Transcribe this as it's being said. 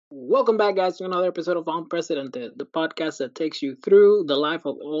Welcome back, guys, to another episode of UnPresidented, the podcast that takes you through the life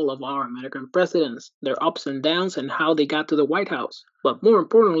of all of our American presidents, their ups and downs, and how they got to the White House. But more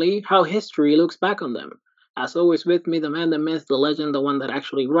importantly, how history looks back on them. As always, with me, the man, the myth, the legend, the one that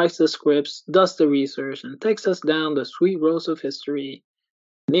actually writes the scripts, does the research, and takes us down the sweet roads of history.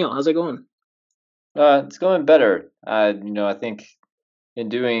 Neil, how's it going? It's going better. I think in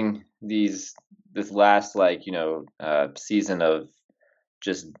doing this last season of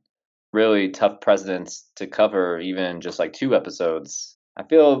just really tough presidents to cover, even just like two episodes, I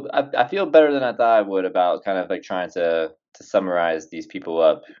feel better than I thought I would about kind of like trying to summarize these people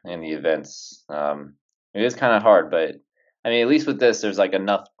up in the events. It is kind of hard, but I mean, at least with this, there's like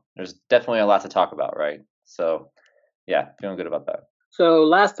enough. There's definitely a lot to talk about, right? So yeah, feeling good about that. So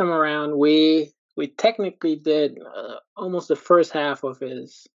last time around, we technically did almost the first half of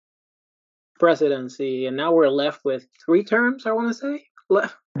his presidency, and now we're left with three terms. I want to say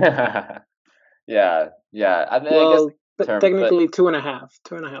left. Yeah. I mean, I guess Well, term, but technically two and a half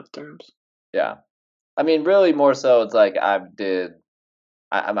terms. yeah. I mean, really more so, it's like I'm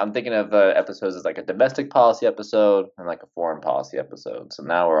thinking of episodes as like a domestic policy episode and like a foreign policy episode. So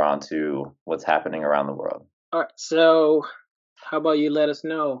now we're on to what's happening around the world. All right. So, how about you let us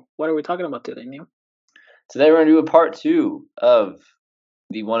know what are we talking about today, Neil? Today we're going to do a part two of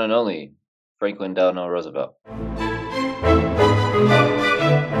the one and only Franklin Delano Roosevelt.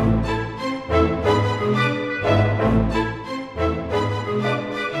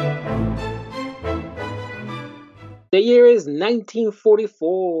 The year is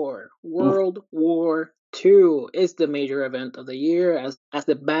 1944. Oof. World War II is the major event of the year as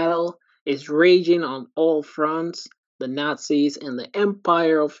the battle is raging on all fronts. The Nazis and the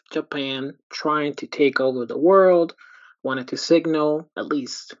Empire of Japan trying to take over the world wanted to signal at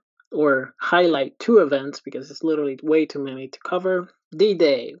least or highlight two events because it's literally way too many to cover.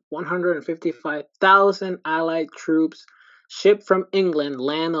 D-Day, 155,000 Allied troops shipped from England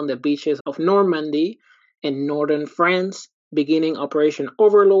land on the beaches of Normandy in northern France, beginning Operation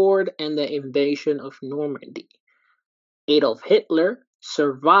Overlord and the invasion of Normandy. Adolf Hitler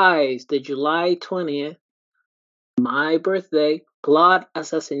survives the July 20th, my birthday, plot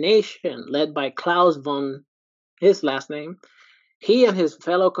assassination led by Klaus von, his last name. He and his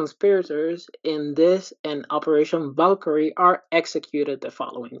fellow conspirators in this and Operation Valkyrie are executed the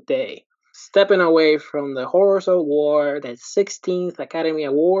following day. Stepping away from the horrors of war, the 16th Academy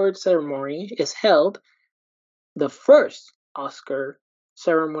Award ceremony is held, the first Oscar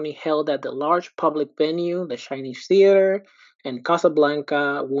ceremony held at the large public venue, the Chinese Theater, and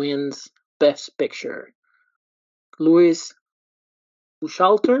Casablanca wins Best Picture. Louis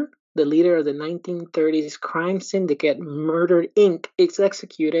Buchalter, the leader of the 1930s crime syndicate Murder Inc., is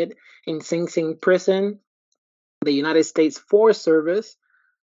executed in Sing Sing prison. The United States Forest Service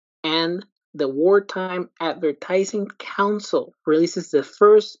and the Wartime Advertising Council releases the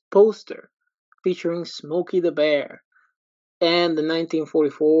first poster featuring Smokey the Bear. And the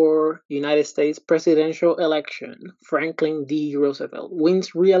 1944 United States presidential election, Franklin D. Roosevelt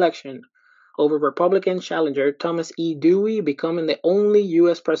wins re-election over Republican challenger Thomas E. Dewey, becoming the only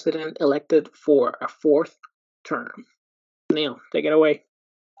U.S. president elected for a fourth term. Neil, take it away.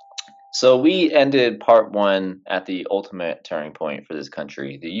 So we ended part one at the ultimate turning point for this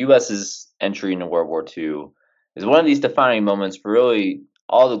country. The U.S.'s entry into World War II is one of these defining moments for really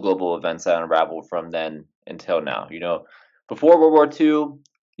all the global events that unraveled from then until now. Before World War II,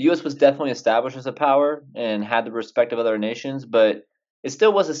 the U.S. was definitely established as a power and had the respect of other nations, but it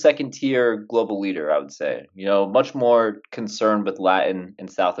still was a second tier global leader, I would say. Much more concerned with Latin and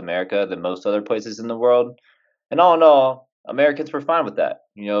South America than most other places in the world. And all in all, Americans were fine with that.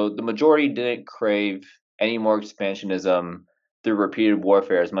 The majority didn't crave any more expansionism through repeated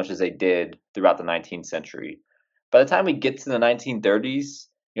warfare as much as they did throughout the 19th century. By the time we get to the 1930s,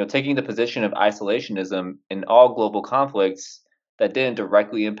 taking the position of isolationism in all global conflicts that didn't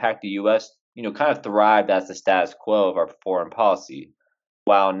directly impact the US, kind of thrived as the status quo of our foreign policy,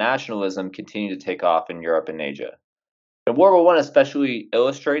 while nationalism continued to take off in Europe and Asia. And World War I especially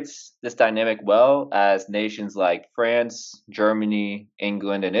illustrates this dynamic well, as nations like France, Germany,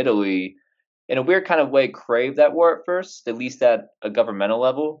 England, and Italy, in a weird kind of way, craved that war at first, at least at a governmental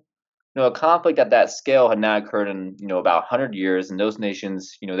level. A conflict at that scale had now occurred in about 100 years, and those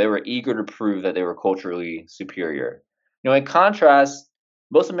nations, they were eager to prove that they were culturally superior. In contrast,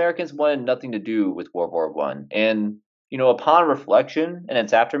 most Americans wanted nothing to do with World War One, and upon reflection and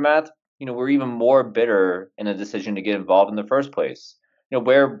its aftermath, we're even more bitter in the decision to get involved in the first place.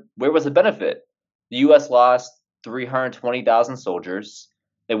 Where was the benefit? The U.S. lost 320,000 soldiers.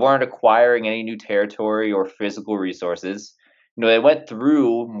 They weren't acquiring any new territory or physical resources. They went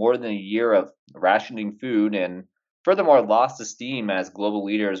through more than a year of rationing food and furthermore lost esteem as global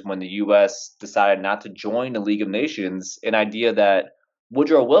leaders when the US decided not to join the League of Nations, an idea that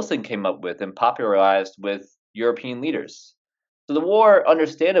Woodrow Wilson came up with and popularized with European leaders. So the war,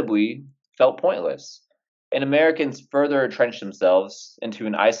 understandably, felt pointless, and Americans further entrenched themselves into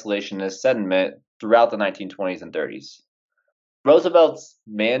an isolationist sentiment throughout the 1920s and 30s. Roosevelt's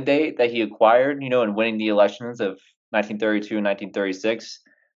mandate that he acquired, in winning the elections of 1932 and 1936,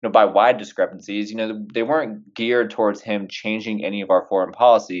 by wide discrepancies, they weren't geared towards him changing any of our foreign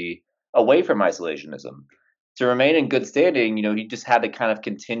policy away from isolationism. To remain in good standing, he just had to kind of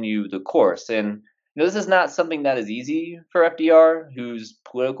continue the course. And this is not something that is easy for FDR, whose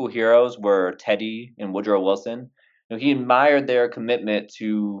political heroes were Teddy and Woodrow Wilson. He admired their commitment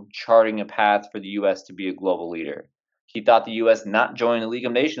to charting a path for the U.S. to be a global leader. He thought the U.S. not joining the League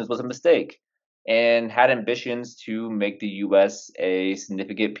of Nations was a mistake and had ambitions to make the U.S. a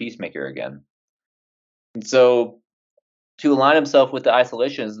significant peacemaker again. And so, to align himself with the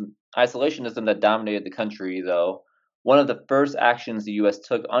isolationism that dominated the country, though, one of the first actions the U.S.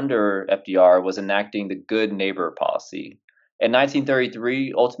 took under FDR was enacting the Good Neighbor policy. In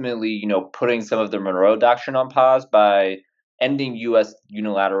 1933, ultimately, putting some of the Monroe Doctrine on pause by ending U.S.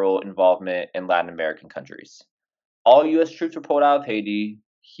 unilateral involvement in Latin American countries. All U.S. troops were pulled out of Haiti.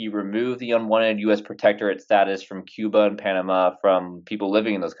 He removed the unwanted U.S. protectorate status from Cuba and Panama from people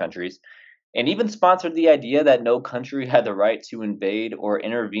living in those countries, and even sponsored the idea that no country had the right to invade or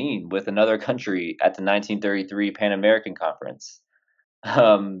intervene with another country at the 1933 Pan American Conference.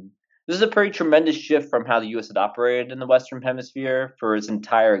 Um, this is a pretty tremendous shift from how the U.S. had operated in the Western Hemisphere for its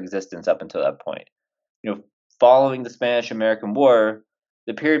entire existence up until that point. You know, Following the Spanish American War,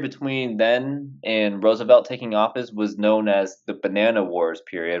 the period between then and Roosevelt taking office was known as the Banana Wars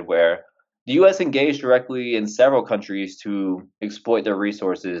period, where the U.S. engaged directly in several countries to exploit their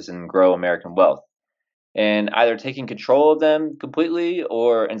resources and grow American wealth, and either taking control of them completely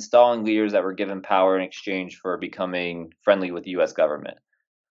or installing leaders that were given power in exchange for becoming friendly with the U.S. government.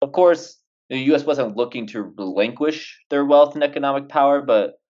 Of course, the U.S. wasn't looking to relinquish their wealth and economic power,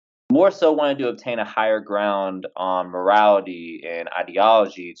 but more so wanted to obtain a higher ground on morality and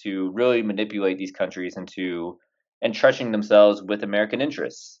ideology to really manipulate these countries into entrenching themselves with American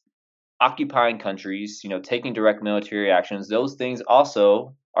interests. Occupying countries, taking direct military actions, those things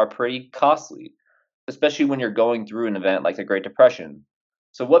also are pretty costly, especially when you're going through an event like the Great Depression.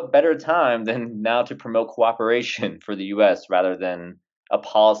 So, what better time than now to promote cooperation for the US rather than a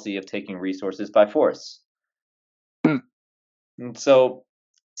policy of taking resources by force? Hmm. And so,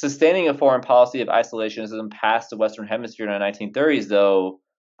 sustaining a foreign policy of isolationism past the Western Hemisphere in the 1930s, though,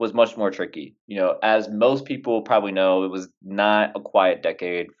 was much more tricky. As most people probably know, it was not a quiet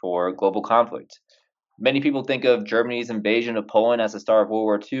decade for global conflict. Many people think of Germany's invasion of Poland as the start of World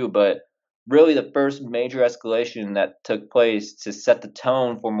War II, but really the first major escalation that took place to set the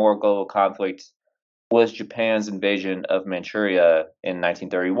tone for more global conflict was Japan's invasion of Manchuria in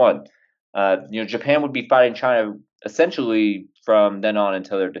 1931. Japan would be fighting China essentially from then on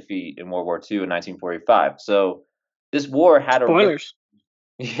until their defeat in World War II in 1945. So this war had a Spoilers.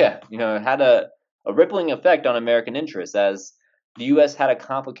 yeah, it had a rippling effect on American interests as the U.S. had a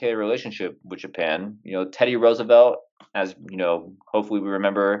complicated relationship with Japan. Teddy Roosevelt, as hopefully we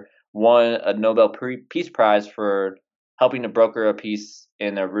remember, won a Peace Prize for helping to broker a peace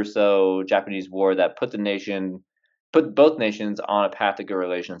in the Russo-Japanese War that put both nations on a path to good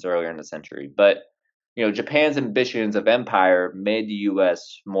relations earlier in the century. But Japan's ambitions of empire made the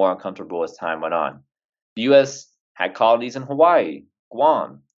U.S. more uncomfortable as time went on. The U.S. had colonies in Hawaii,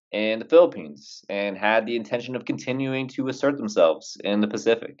 Guam, and the Philippines, and had the intention of continuing to assert themselves in the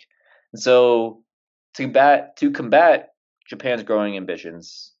Pacific. And so, to combat Japan's growing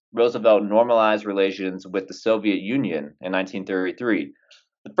ambitions, Roosevelt normalized relations with the Soviet Union in 1933,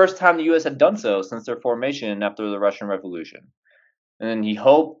 the first time the U.S. had done so since their formation after the Russian Revolution. And he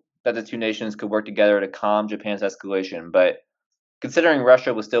hoped that the two nations could work together to calm Japan's escalation, but considering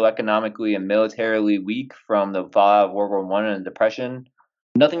Russia was still economically and militarily weak from the fallout of World War One and the Depression,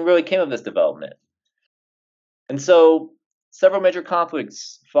 nothing really came of this development. And so, several major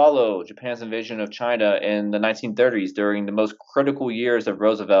conflicts follow Japan's invasion of China in the 1930s during the most critical years of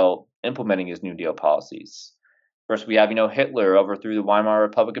Roosevelt implementing his New Deal policies. First, we have, Hitler overthrew the Weimar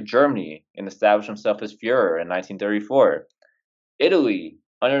Republic of Germany and established himself as Fuhrer in 1934. Italy,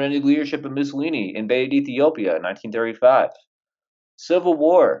 under the new leadership of Mussolini, invaded Ethiopia in 1935. Civil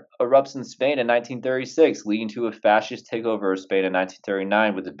war erupts in Spain in 1936, leading to a fascist takeover of Spain in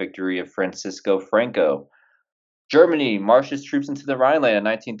 1939 with the victory of Francisco Franco. Germany marches troops into the Rhineland in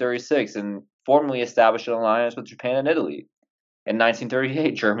 1936 and formally established an alliance with Japan and Italy. In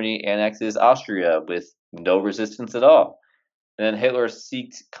 1938, Germany annexes Austria with no resistance at all. And then Hitler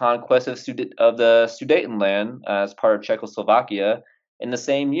seeks conquest of the Sudetenland as part of Czechoslovakia in the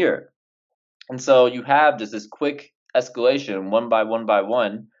same year. And so you have just this quick escalation, one by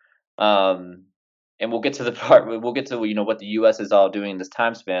one. Um, and we'll get to the part. We'll get to what the U.S. is all doing in this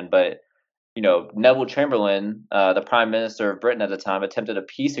time span. But Neville Chamberlain, the Prime Minister of Britain at the time, attempted a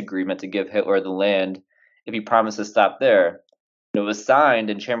peace agreement to give Hitler the land if he promised to stop there. It was signed,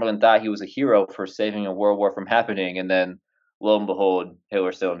 and Chamberlain thought he was a hero for saving a world war from happening. And then, lo and behold,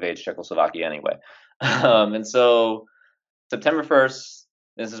 Hitler still invades Czechoslovakia anyway. And so, September 1st,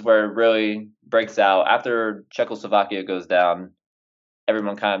 this is where it really breaks out. After Czechoslovakia goes down,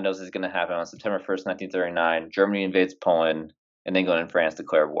 everyone kind of knows it's going to happen. On September 1st, 1939, Germany invades Poland, and England and France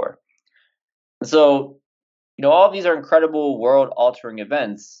declare war. And so, all of these are incredible world-altering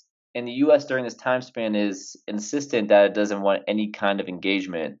events, and the U.S. during this time span is insistent that it doesn't want any kind of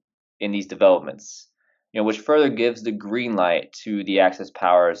engagement in these developments, which further gives the green light to the Axis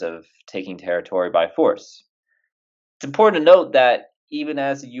powers of taking territory by force. It's important to note that even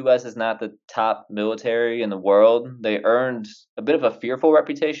as the U.S. is not the top military in the world, they earned a bit of a fearful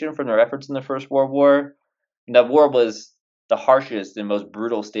reputation from their efforts in the First World War. And that war was the harshest and most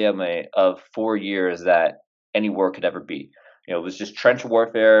brutal stalemate of 4 years that any war could ever be. It was just trench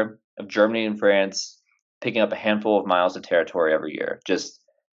warfare of Germany and France picking up a handful of miles of territory every year. Just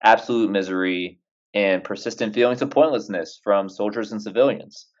absolute misery and persistent feelings of pointlessness from soldiers and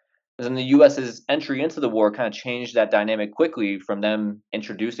civilians. And then the U.S.'s entry into the war kind of changed that dynamic quickly from them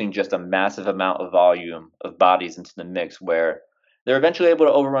introducing just a massive amount of volume of bodies into the mix, where they're eventually able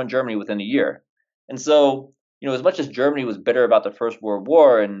to overrun Germany within a year. And so, as much as Germany was bitter about the First World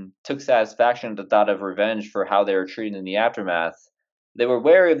War and took satisfaction at the thought of revenge for how they were treated in the aftermath, they were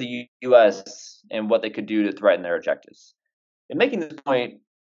wary of the U.S. and what they could do to threaten their objectives. In making this point,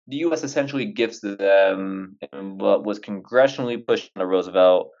 the U.S. essentially gifts them what was congressionally pushed on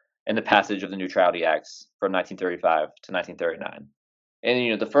Roosevelt and the passage of the Neutrality Acts from 1935 to 1939.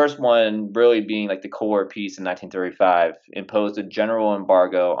 And the first one really being like the core piece in 1935 imposed a general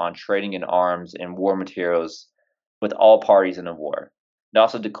embargo on trading in arms and war materials with all parties in the war. It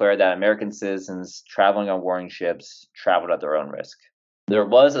also declared that American citizens traveling on warring ships traveled at their own risk. There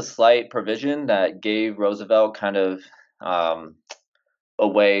was a slight provision that gave Roosevelt kind of a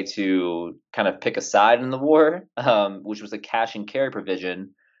way to kind of pick a side in the war, which was a cash and carry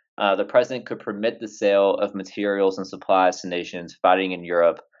provision. The president could permit the sale of materials and supplies to nations fighting in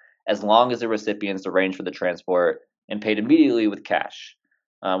Europe as long as the recipients arranged for the transport and paid immediately with cash,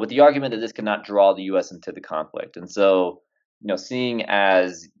 with the argument that this could not draw the U.S. into the conflict. And so, seeing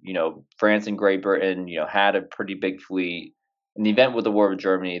as, France and Great Britain, had a pretty big fleet, in the event with the war with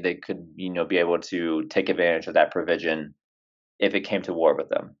Germany, they could, be able to take advantage of that provision if it came to war with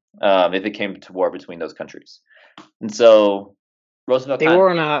them, if it came to war between those countries. And so, Roosevelt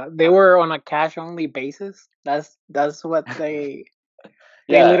They were on a cash only basis. That's what they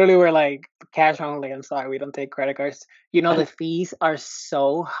yeah, literally were like, cash only. I'm sorry, we don't take credit cards. The fees are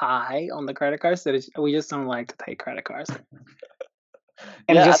so high on the credit cards that we just don't like to take credit cards. And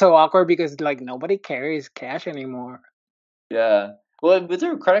it's yeah, just so awkward because like nobody carries cash anymore. yeah. Well, was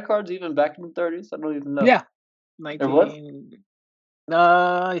there credit cards even back in the 30s? I don't even know. Yeah, There was?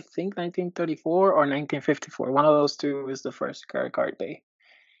 I think 1934 or 1954. One of those two is the first credit card day.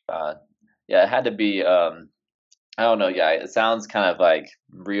 Yeah, it had to be. I don't know. Yeah, it sounds kind of like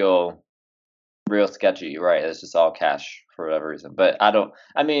real sketchy, right? It's just all cash for whatever reason. But I don't.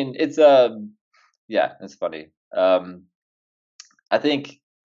 I mean, it's yeah, it's funny. I think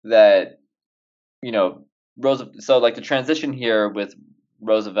that Roosevelt. So like the transition here with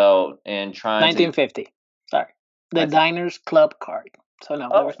Roosevelt and trying 1950. Sorry, the Diners Club card. So no,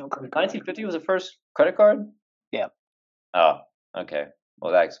 there was no credit card. 1950 was the first credit card? Yeah. Oh, okay.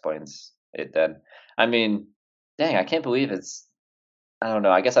 Well, that explains it then. I mean, dang, I can't believe it's. I don't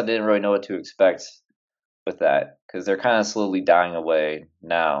know. I guess I didn't really know what to expect with that because they're kind of slowly dying away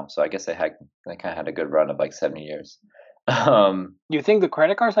now. So I guess they kind of had a good run of like 70 years. You think the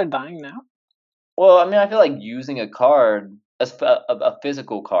credit cards are dying now? Well, I mean, I feel like using a card, a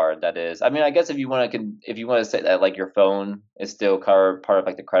physical card, that is. I mean, I guess if you want to say that like your phone is still part of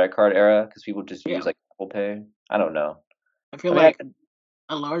like the credit card era because people just use like Apple Pay. I don't know. I feel like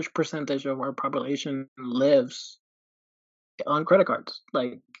a large percentage of our population lives on credit cards,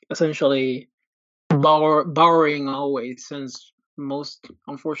 like essentially borrowing always, since most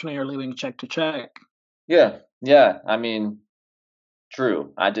unfortunately are living check to check. Yeah. I mean,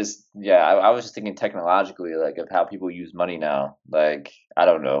 true. I was just thinking technologically, like of how people use money now. Like, I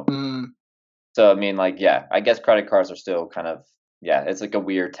don't know. So I mean, like, yeah, I guess credit cards are still kind of yeah, it's like a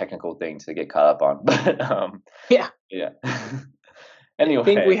weird technical thing to get caught up on. But Yeah, yeah. I think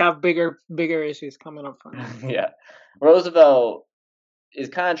we Anyway, have bigger issues coming up for now. yeah. Roosevelt is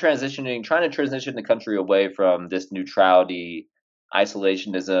kind of trying to transition the country away from this neutrality,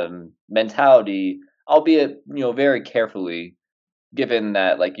 isolationism mentality, albeit, very carefully, given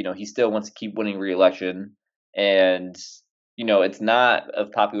that, like, he still wants to keep winning re-election, and it's not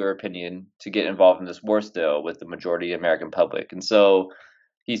of popular opinion to get involved in this war still with the majority of the American public. And so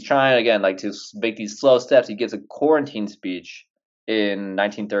he's trying again, like, to make these slow steps. He gives a quarantine speech in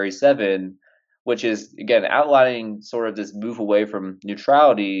 1937, which is again outlining sort of this move away from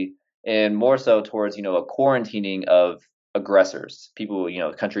neutrality and more so towards a quarantining of aggressors, people,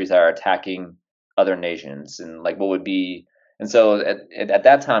 countries that are attacking other nations, and like what would be. And so at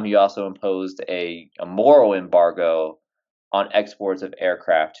that time, he also imposed a moral embargo on exports of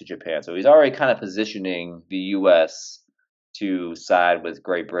aircraft to Japan. So he's already kind of positioning the U.S. to side with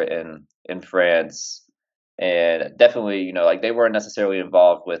Great Britain and France, and definitely, like, they weren't necessarily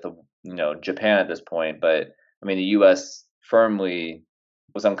involved with, Japan at this point, but I mean, the U.S. firmly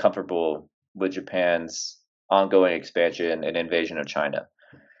was uncomfortable with Japan's ongoing expansion and invasion of China.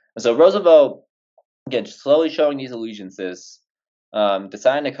 And so Roosevelt, again, slowly showing these allegiances,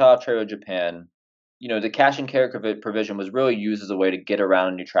 deciding to cut off trade with Japan. The cash and carry provision was really used as a way to get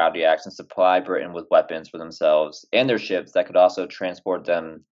around neutrality acts and supply Britain with weapons for themselves and their ships that could also transport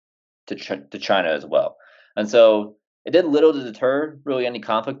them to China as well. And so it did little to deter really any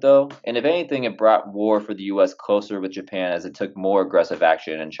conflict, though. And if anything, it brought war for the U.S. closer with Japan as it took more aggressive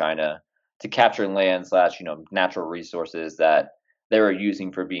action in China to capture land slash natural resources that they were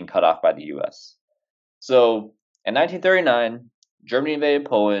using for being cut off by the U.S. So in 1939, Germany invaded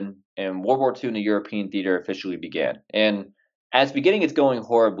Poland, and World War II in the European theater officially began. And at its beginning, it's going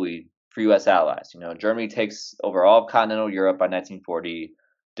horribly for U.S. allies. Germany takes over all of continental Europe by 1940,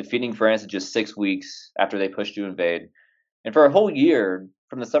 defeating France in just 6 weeks after they pushed to invade. And for a whole year,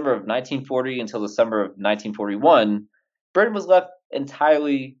 from the summer of 1940 until the summer of 1941, Britain was left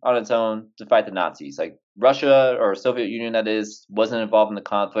entirely on its own to fight the Nazis. Like, Russia, or Soviet Union that is, wasn't involved in the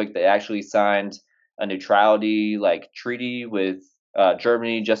conflict. They actually signed a neutrality like treaty with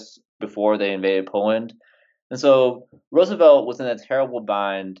Germany just before they invaded Poland. And so Roosevelt was in a terrible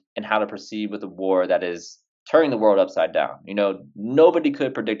bind in how to proceed with a war that is turning the world upside down. Nobody could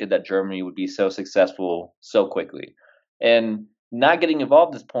have predicted that Germany would be so successful so quickly. And not getting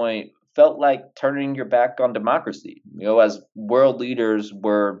involved at this point felt like turning your back on democracy, as world leaders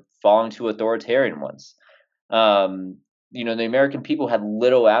were falling to authoritarian ones. Um, the American people had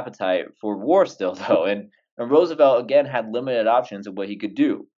little appetite for war still, though, and Roosevelt again had limited options of what he could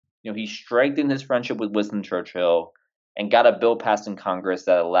do. He strengthened his friendship with Winston Churchill and got a bill passed in Congress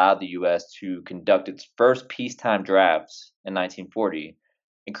that allowed the U.S. to conduct its first peacetime drafts in 1940,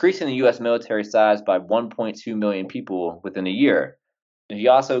 increasing the U.S. military size by 1.2 million people within a year. And he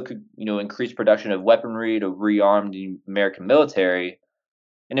also could, increase production of weaponry to rearm the American military,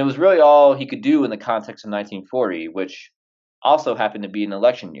 and it was really all he could do in the context of 1940, which also happened to be an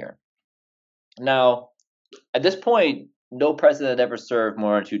election year. Now, at this point, no president had ever served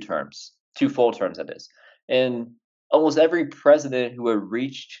more than 2 terms, 2 full terms, that is. And almost every president who had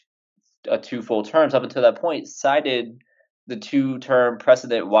reached 2 full terms up until that point cited the 2 term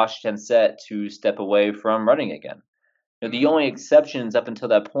precedent Washington set to step away from running again. The Mhm. only exceptions up until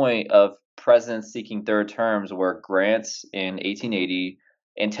that point of presidents seeking third terms were Grant in 1880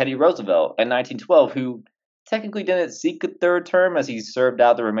 and Teddy Roosevelt in 1912, who technically didn't seek a third term as he served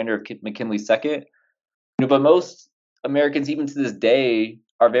out the remainder of McKinley's second. But most Americans, even to this day,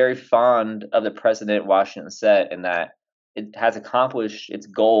 are very fond of the precedent Washington set, in that it has accomplished its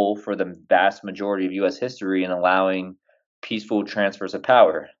goal for the vast majority of U.S. history in allowing peaceful transfers of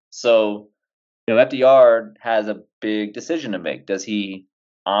power. So FDR has a big decision to make. Does he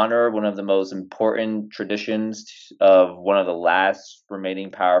honor one of the most important traditions of one of the last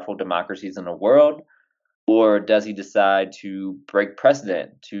remaining powerful democracies in the world? Or does he decide to break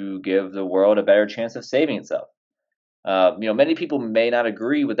precedent to give the world a better chance of saving itself? Many people may not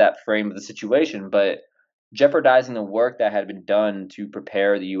agree with that frame of the situation, but jeopardizing the work that had been done to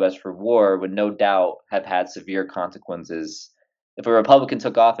prepare the U.S. for war would no doubt have had severe consequences if a Republican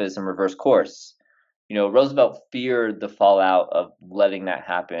took office and reversed course. Roosevelt feared the fallout of letting that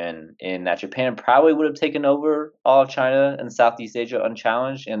happen, in that Japan probably would have taken over all of China and Southeast Asia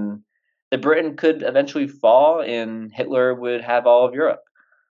unchallenged, and that Britain could eventually fall and Hitler would have all of Europe.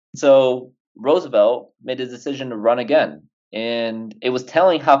 So Roosevelt made a decision to run again. And it was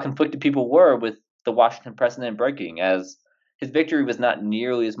telling how conflicted people were with the Washington precedent breaking, as his victory was not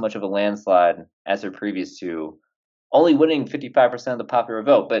nearly as much of a landslide as their previous two, only winning 55% of the popular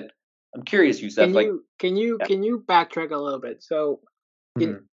vote. But I'm curious, Can Youssef, like, you can you yeah. can you backtrack a little bit? So,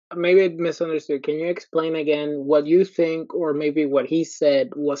 in, Mhm. maybe I misunderstood. Can you explain again what you think, or maybe what he said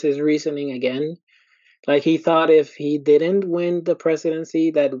was his reasoning again? Like he thought if he didn't win the presidency,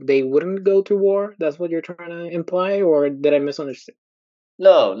 that they wouldn't go to war. That's what you're trying to imply, or did I misunderstand?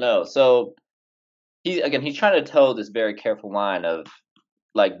 No, no. So he's trying to toe this very careful line of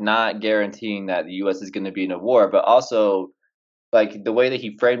like not guaranteeing that the U.S. is going to be in a war, but also like the way that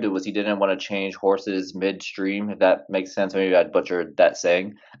he framed it was he didn't want to change horses midstream, if that makes sense. Maybe I butchered that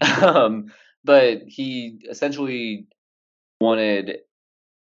saying. um, but he essentially wanted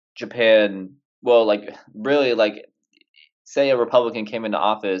Japan, well, like really, like say a Republican came into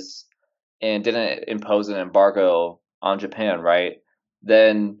office and didn't impose an embargo on Japan, right?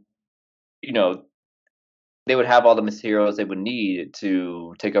 Then you know they would have all the materials they would need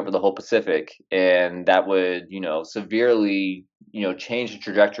to take over the whole Pacific, and that would, severely, change the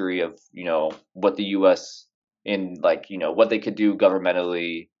trajectory of, what the U.S. in like, what they could do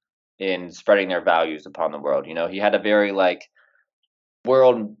governmentally in spreading their values upon the world. He had a very like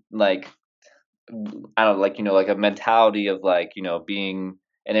world like I don't know, like like a mentality of like being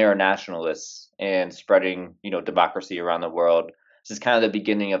an internationalist and spreading democracy around the world. This is kind of the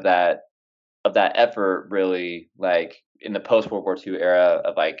beginning of that effort really like in the post World War II era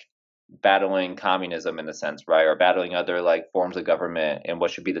of like battling communism in a sense, right? Or battling other like forms of government and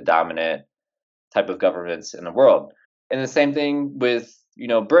what should be the dominant type of governments in the world. And the same thing with,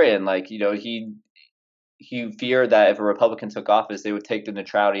 Britain, like, he feared that if a Republican took office, they would take the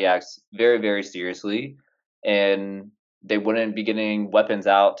Neutrality Acts very, very seriously and they wouldn't be getting weapons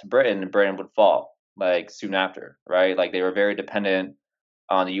out to Britain and Britain would fall like soon after, right? Like they were very dependent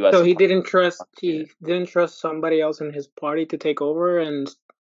on the US So supply. he didn't trust somebody else in his party to take over and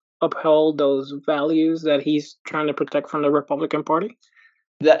uphold those values that he's trying to protect from the Republican Party.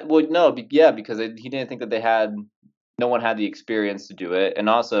 That would no, yeah, because he didn't think that no one had the experience to do it, and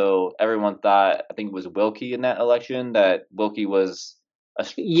also everyone thought I think it was Wilkie in that election that Wilkie was a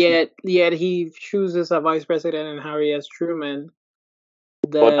Yet he chooses a vice president in Harry S. Truman.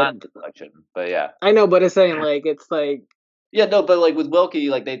 well, not That election, but yeah, I know, but it's saying like it's like yeah, no, but like with Wilkie,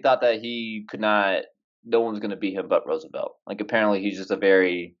 like they thought that he could not, no one was going to beat him but Roosevelt. Like apparently he's just a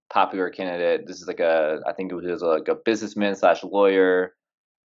very popular candidate. This is like I think it was like a businessman slash lawyer,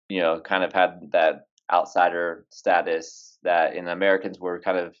 kind of had that outsider status that in Americans were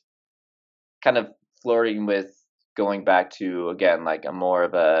kind of flirting with going back to again like a more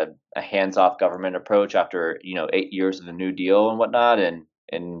of a hands-off government approach after 8 years of the New Deal and whatnot,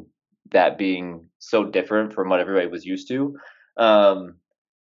 and that being so different from what everybody was used to. Um,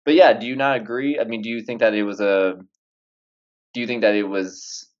 but yeah, do you not agree? I mean, do you think that it was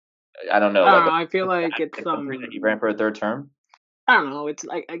I don't know I don't like know. I feel a like bad for it's the country that he ran for a third term? I don't know. It's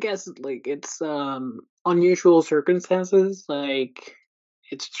like I guess like it's unusual circumstances. Like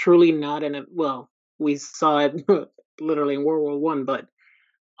it's truly not an well. We saw it literally in World War I, but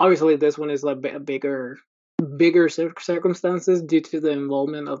obviously this one is like a bigger circumstances due to the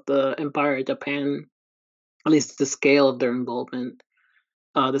involvement of the Empire of Japan. At least the scale of their involvement.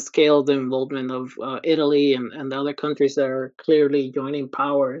 The scale of the involvement of Italy and the other countries that are clearly joining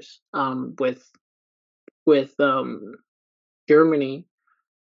powers with Germany.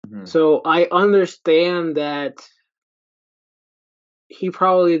 Mhm. So I understand that he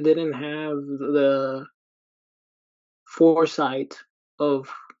probably didn't have the foresight of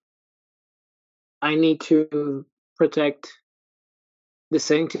I need to protect the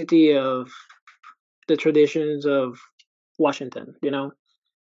sanctity of the traditions of Washington.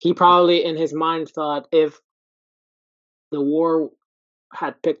 He probably in his mind thought if the war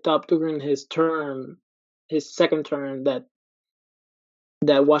had picked up during his term, his second term, that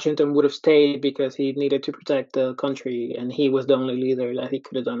Washington would have stayed because he needed to protect the country and he was the only leader that he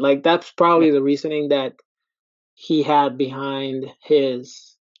could have done. Like that's Yeah. probably the reasoning that he had behind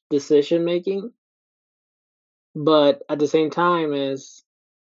his decision making. But at the same time, is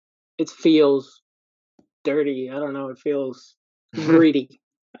it feels dirty. I don't know. It feels greedy.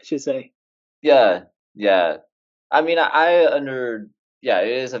 I should say. Yeah, yeah. I mean, yeah, it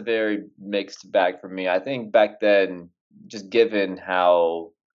is a very mixed bag for me. I think back then, just given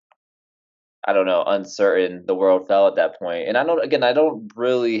how, I don't know, uncertain the world felt at that point, and I don't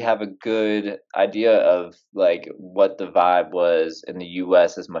really have a good idea of like what the vibe was in the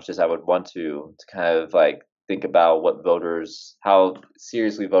U.S. as much as I would want to kind of like think about how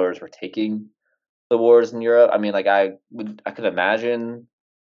seriously voters were taking the wars in Europe. I mean, like I could imagine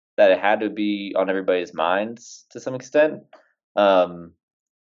that it had to be on everybody's minds to some extent. Um,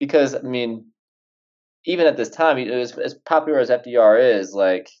 because I mean, even at this time, as popular as FDR is,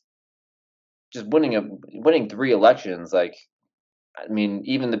 like just winning 3 elections, like I mean,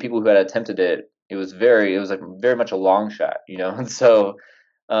 even the people who had attempted it, it was like very much a long shot, and so,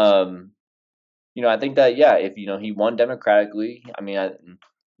 um, I think that yeah, if he won democratically, I mean,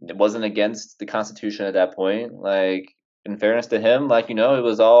 it wasn't against the Constitution at that point. Like in fairness to him, like it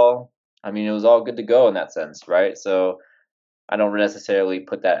was all, I mean, it was all good to go in that sense, right? So I don't necessarily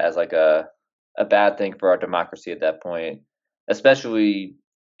put that as like a bad thing for our democracy at that point, especially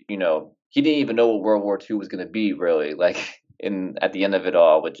he didn't even know what World War II was going to be really like in at the end of it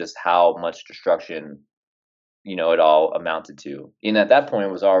all with just how much destruction it all amounted to. And at that point,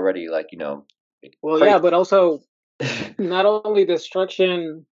 it was already like Well, crazy. yeah, but also not only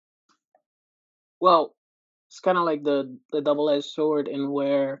destruction. Well, it's kind of like the double edged sword in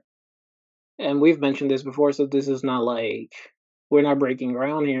where, and we've mentioned this before, so this is not like we're not breaking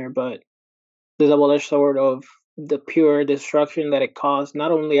ground here, but the double edged sword of the pure destruction that it caused,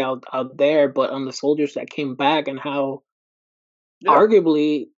 not only out there, but on the soldiers that came back, and how Yeah,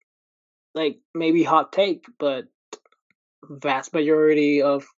 arguably, like maybe hot take, but vast majority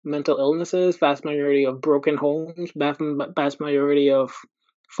of mental illnesses, vast majority of broken homes, vast majority of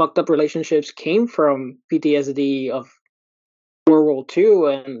fucked up relationships came from PTSD of World War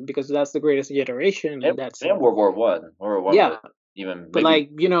II, and because that's the greatest generation, and, and that's and World War I was yeah. even But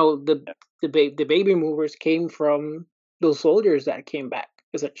maybe. like the baby movers came from those soldiers that came back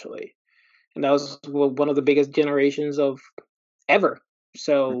essentially, and that was one of the biggest generations of ever.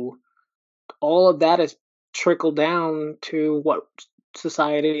 So all of that is trickled down to what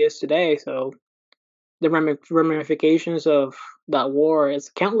society is today. So the ramifications of that war is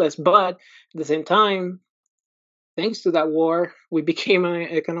countless, but at the same time, thanks to that war, we became an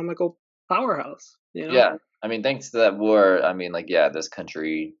economical powerhouse. You know? Yeah, I mean, thanks to that war, I mean, like, yeah, this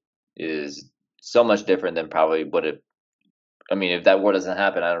country is so much different than probably what it. I mean, if that war doesn't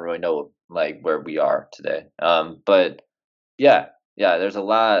happen, I don't really know like where we are today. But yeah, yeah, there's a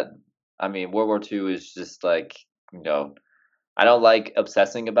lot. I mean, World War II is just like you know, I don't like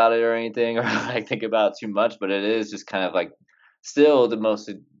obsessing about it or anything, or like think about it too much, but it is just kind of like still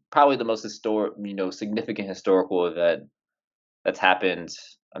probably the most significant historical event that's happened.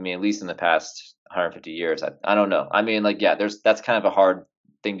 I mean, at least in the past 150 years. I don't know. I mean, like, yeah, that's kind of a hard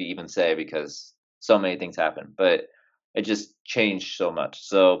thing to even say because so many things happen, but it just changed so much.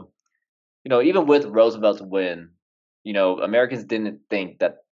 So, even with Roosevelt's win, Americans didn't think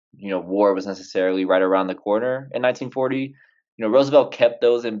that, war was necessarily right around the corner in 1940. Roosevelt kept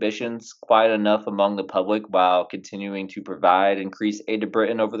those ambitions quiet enough among the public while continuing to provide increased aid to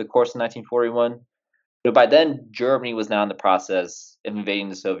Britain over the course of 1941. By then, Germany was now in the process of invading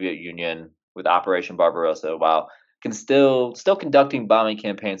the Soviet Union with Operation Barbarossa, while still conducting bombing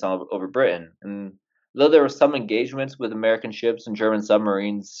campaigns over Britain. And though there were some engagements with American ships and German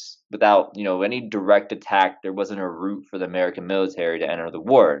submarines, without any direct attack, there wasn't a route for the American military to enter the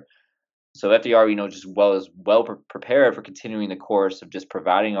war. So FDR, just prepared for continuing the course of just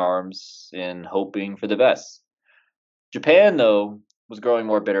providing arms and hoping for the best. Japan, though, was growing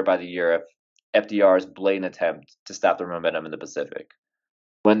more bitter by the year of FDR's blatant attempt to stop their momentum in the Pacific.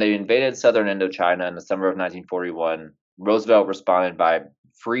 When they invaded southern Indochina in the summer of 1941, Roosevelt responded by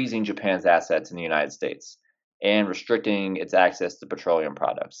freezing Japan's assets in the United States and restricting its access to petroleum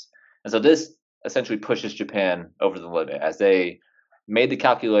products. And so this essentially pushes Japan over the limit as they made the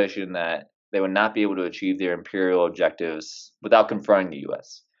calculation that they would not be able to achieve their imperial objectives without confronting the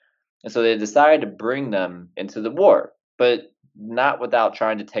US. And so they decided to bring them into the war, but not without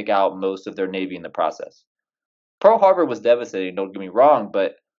trying to take out most of their navy in the process. Pearl Harbor was devastating, don't get me wrong,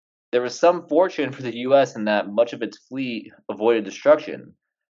 but there was some fortune for the US in that much of its fleet avoided destruction,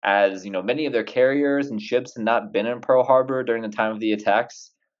 as many of their carriers and ships had not been in Pearl Harbor during the time of the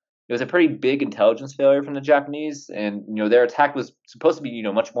attacks. It was a pretty big intelligence failure from the Japanese, and their attack was supposed to be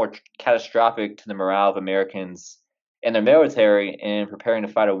much more catastrophic to the morale of Americans and their military in preparing to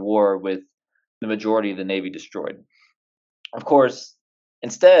fight a war with the majority of the navy destroyed. Of course,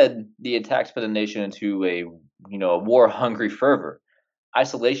 instead, the attacks put the nation into a war hungry fervor.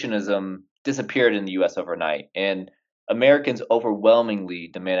 Isolationism disappeared in the U.S. overnight, and Americans overwhelmingly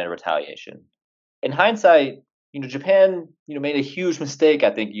demanded retaliation. In hindsight, Japan, made a huge mistake.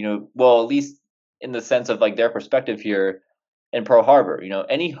 I think, well, at least in the sense of like their perspective here in Pearl Harbor.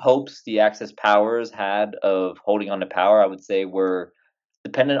 Any hopes the Axis powers had of holding on to power, I would say, were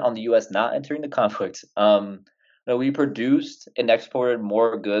dependent on the U.S. not entering the conflict. We produced and exported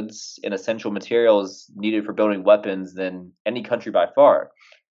more goods and essential materials needed for building weapons than any country by far.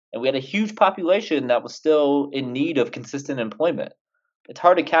 And we had a huge population that was still in need of consistent employment. it's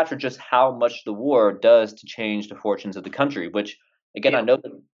hard to capture just how much the war does to change the fortunes of the country. Which, again, I Yeah, know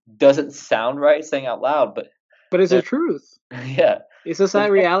that doesn't sound right saying out loud, but but it's the there, truth. yeah, It's a but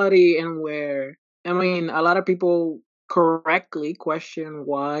sad reality, and where I mean, a lot of people correctly question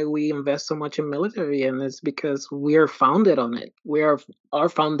why we invest so much in military, and it's because we are founded on it. We are Our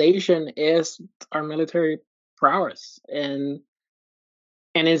foundation is our military prowess, and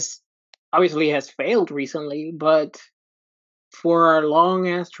it's obviously has failed recently, but for our long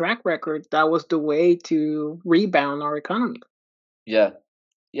ass track record, that was the way to rebound our economy. yeah,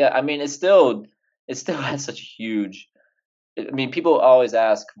 yeah. I mean, it still has such a huge. I mean, people always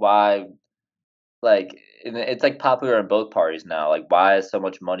ask why, like, and it's like popular in both parties now. Like, why is so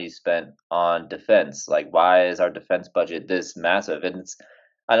much money spent on defense? Like, why is our defense budget this massive? And it's,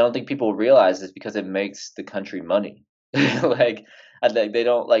 I don't think people realize it's because it makes the country money. Like, I think they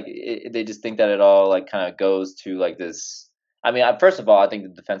don't like they just think that it all like kind of goes to like this. I mean, first of all, I think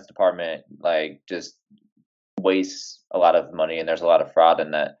the Defense Department like just wastes a lot of money and there's a lot of fraud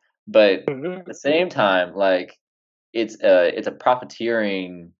in that. But at Mhm. the same time, like it's a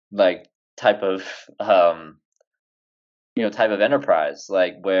profiteering like type of um type of enterprise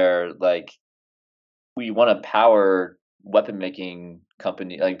like where like we want to power weapon making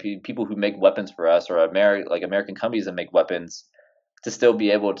company like people who make weapons for us or American companies that make weapons to still be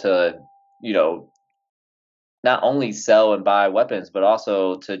able to you know not only sell and buy weapons, but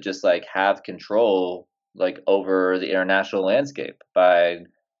also to just like have control like over the international landscape by,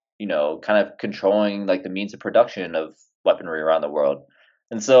 kind of controlling like the means of production of weaponry around the world.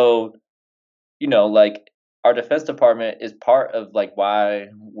 And so, like our Defense Department is part of like why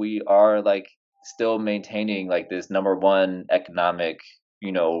we are like still maintaining like this number one economic,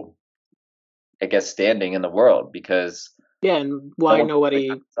 you know, I guess standing in the world because Yeah, and no why one can really nobody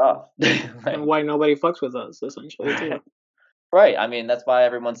knock us off. and Like, why nobody fucks with us essentially too. right. I mean, that's why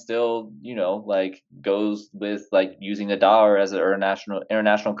everyone still, like goes with like using the dollar as an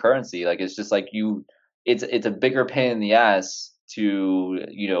international currency. Like it's just like it's a bigger pain in the ass to,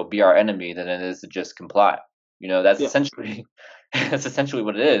 be our enemy than it is to just comply. That's Yeah. essentially that's essentially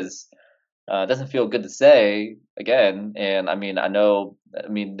what it is. It doesn't feel good to say again, and I mean,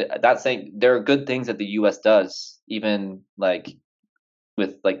 that's saying there are good things that the U.S. does, even like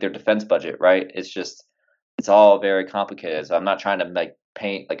with like their defense budget, right? It's all very complicated. So I'm not trying to like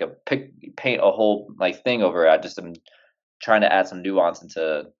paint a whole like thing over it. I just am trying to add some nuance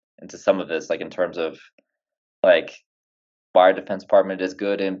into some of this, like in terms of like why our defense department is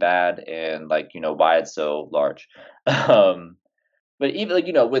good and bad, and like why it's so large. um, but even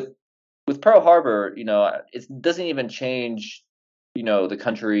like with Pearl Harbor, it doesn't even change the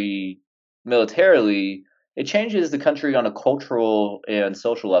country militarily. It changes the country on a cultural and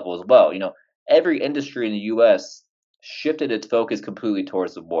social level as well. Every industry in the U.S. shifted its focus completely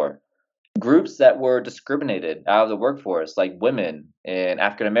towards the war. Groups that were discriminated out of the workforce, like women and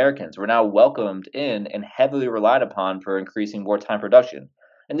African Americans, were now welcomed in and heavily relied upon for increasing wartime production.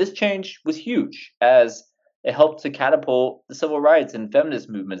 And this change was huge, as it helped to catapult the civil rights and feminist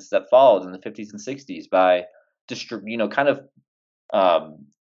movements that followed in the 50s and 60s by, kind of um,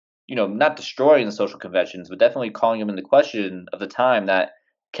 not destroying the social conventions, but definitely calling them into question of the time that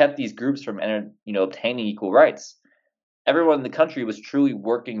kept these groups from, obtaining equal rights. Everyone in the country was truly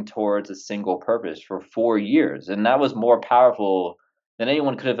working towards a single purpose for 4 years, and that was more powerful than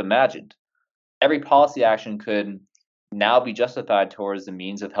anyone could have imagined. Every policy action could now be justified towards the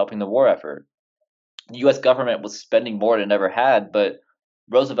means of helping the war effort. The U.S. government was spending more than it ever had, but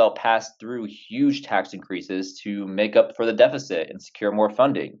Roosevelt passed through huge tax increases to make up for the deficit and secure more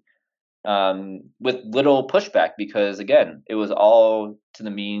funding with little pushback because, again, it was all to the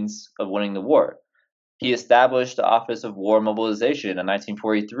means of winning the war. He established the Office of War Mobilization in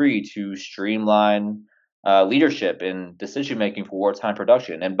 1943 to streamline leadership and decision making for wartime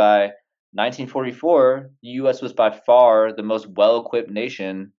production. And by 1944, the U.S. was by far the most well equipped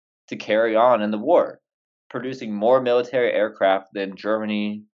nation to carry on in the war, producing more military aircraft than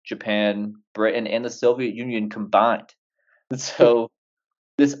Germany, Japan, Britain, and the Soviet Union combined. Yeah. So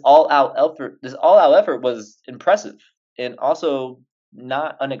this all out effort was impressive and also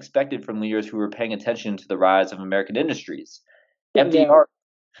not unexpected from leaders who were paying attention to the rise of American industries. Yeah.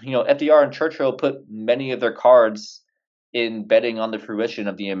 FDR and Churchill put many of their cards in betting on the fruition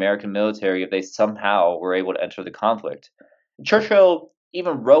of the American military if they somehow were able to enter the conflict. Churchill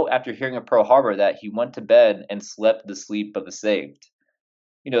even wrote after hearing of Pearl Harbor that he went to bed and slept the sleep of the saved.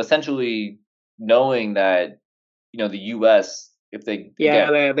 Essentially knowing that the U.S. if they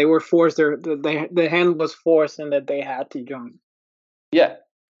again. Yeah, they were forced. The hand was forced, and that they had to join. Yeah,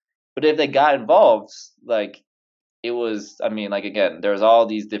 but if they got involved, like it was, I mean, like, again, there's all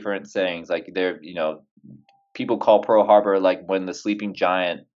these different sayings, like, people call Pearl Harbor, like, when the sleeping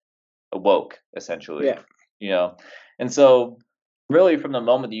giant awoke, essentially, Yeah. you know? And so, really, from the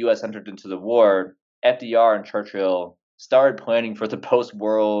moment the US entered into the war, FDR and Churchill started planning for the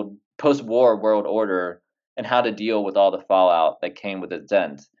post-war world order and how to deal with all the fallout that came with its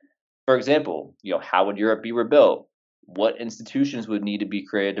end. For example, how would Europe be rebuilt? What institutions would need to be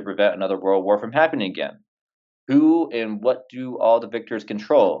created to prevent another world war from happening again? Who and what do all the victors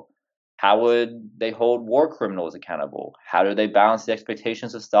control? How would they hold war criminals accountable? How do they balance the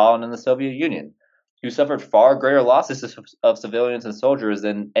expectations of Stalin and the Soviet Union, who suffered far greater losses of civilians and soldiers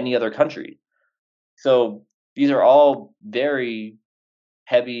than any other country? So these are all very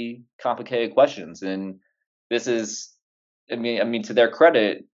heavy, complicated questions, and this is, I mean, to their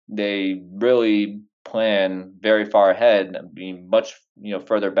credit, they really plan very far ahead. I mean, much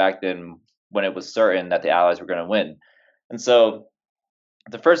further back than when it was certain that the Allies were going to win. And so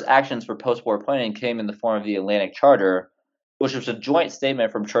the first actions for post-war planning came in the form of the Atlantic Charter, which was a joint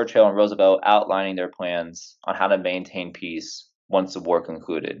statement from Churchill and Roosevelt outlining their plans on how to maintain peace once the war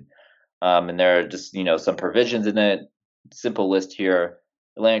concluded. And there are just some provisions in it. Simple list here.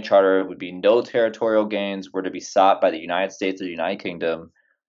 Atlantic Charter would be no territorial gains were to be sought by the United States or the United Kingdom.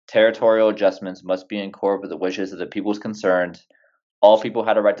 Territorial adjustments must be in accord with the wishes of the peoples concerned. All people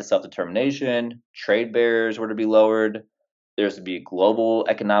had a right to self determination. Trade barriers were to be lowered. There's to be global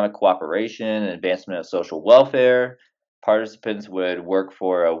economic cooperation and advancement of social welfare. Participants would work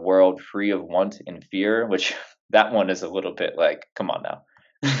for a world free of want and fear, which that one is a little bit like, come on now.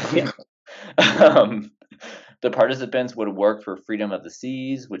 Yeah. um, the participants would work for freedom of the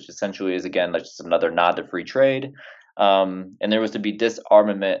seas, which essentially is, again, like just another nod to free trade. And there was to be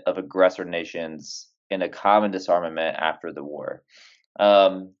disarmament of aggressor nations and a common disarmament after the war.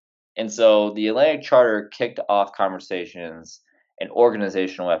 Um, and so the Atlantic Charter kicked off conversations and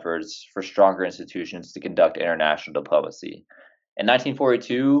organizational efforts for stronger institutions to conduct international diplomacy. In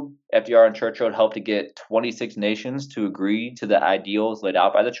 1942, FDR and Churchill helped to get 26 nations to agree to the ideals laid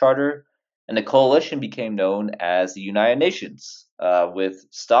out by the Charter, and the coalition became known as the United Nations, with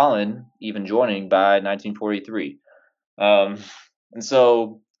Stalin even joining by 1943. Um, and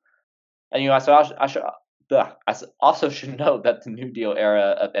so, and I also should note that the New Deal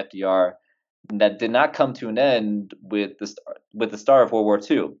era of FDR that did not come to an end with the start of World War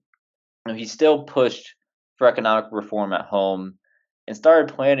II. He still pushed for economic reform at home and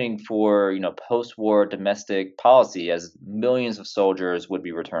started planning for post-war domestic policy as millions of soldiers would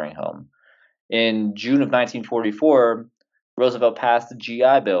be returning home. In June of 1944, Roosevelt passed the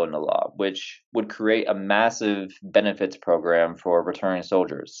GI Bill into law, which would create a massive benefits program for returning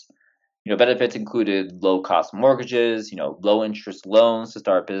soldiers. Benefits included low cost mortgages, low interest loans to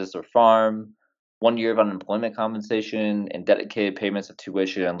start a business or farm, 1 year of unemployment compensation, and dedicated payments of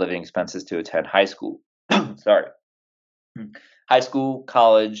tuition and living expenses to attend high school. Sorry. High school,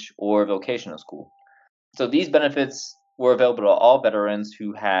 college, or vocational school. So these benefits were available to all veterans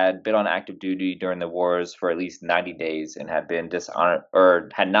who had been on active duty during the wars for at least 90 days and had been dishonored or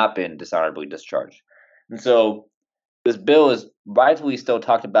had not been dishonorably discharged. And so this bill is rightfully still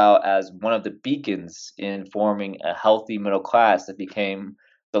talked about as one of the beacons in forming a healthy middle class that became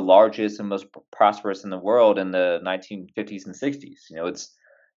the largest and most prosperous in the world in the 1950s and 60s. It's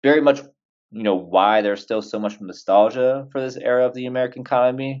very much, why there's still so much nostalgia for this era of the American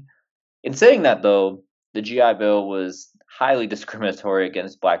economy. In saying that, though, the GI Bill was highly discriminatory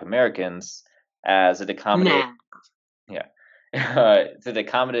against Black Americans as it accommodated, Nah. yeah, it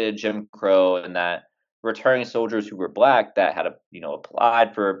accommodated Jim Crow and that returning soldiers who were Black that had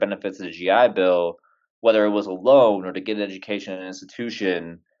applied for benefits of the GI Bill, whether it was a loan or to get an education in an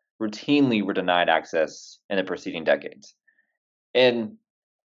institution, routinely were denied access in the preceding decades. And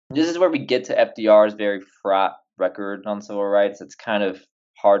this is where we get to FDR's very fraught record on civil rights. It's kind of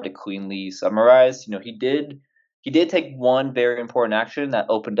hard to cleanly summarize. He did take one very important action that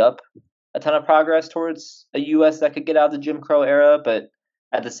opened up a ton of progress towards a U.S. that could get out of the Jim Crow era, but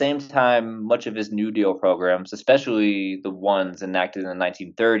at the same time, much of his New Deal programs, especially the ones enacted in the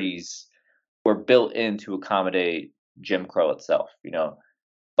 1930s, were built in to accommodate Jim Crow itself.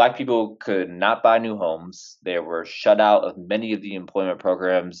 Black people could not buy new homes. They were shut out of many of the employment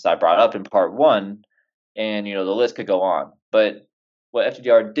programs I brought up in part one, and the list could go on. But what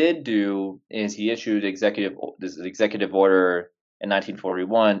FDR did do is he issued this executive order in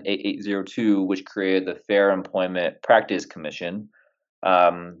 1941, 8802, which created the Fair Employment Practice Commission.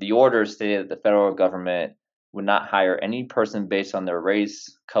 The order stated that the federal government would not hire any person based on their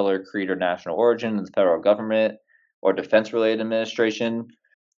race, color, creed, or national origin in the federal government or defense-related administration.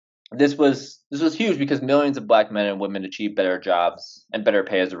 this was huge because millions of black men and women achieved better jobs and better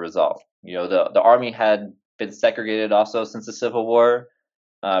pay as a result. The army had been segregated also since the Civil War,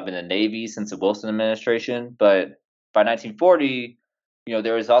 been the Navy since the Wilson administration, but by 1940,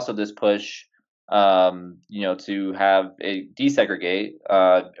 there was also this push, to have a desegregate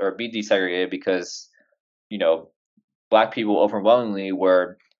or be desegregated because you know black people overwhelmingly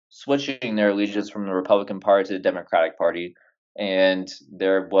were switching their allegiance from the Republican Party to the Democratic Party. And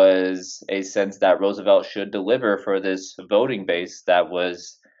there was a sense that Roosevelt should deliver for this voting base that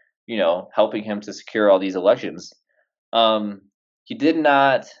was, helping him to secure all these elections. Um, he did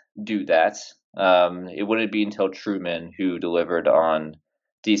not do that. It wouldn't be until Truman who delivered on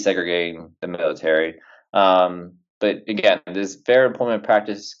desegregating the military. But again, this Fair Employment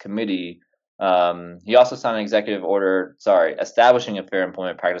Practice Committee, he also signed an executive order, establishing a Fair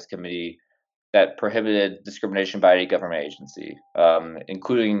Employment Practice Committee that prohibited discrimination by any government agency,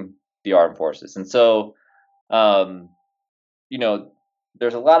 including the armed forces. And so, um, you know,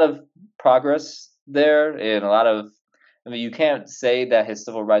 there's a lot of progress there and a lot of, I mean, you can't say that his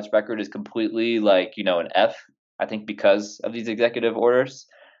civil rights record is completely like, an F, I think because of these executive orders.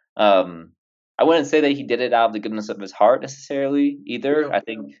 Um, I wouldn't say that he did it out of the goodness of his heart necessarily either. Yeah. I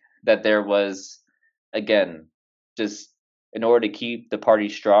think that there was, again, just in order to keep the party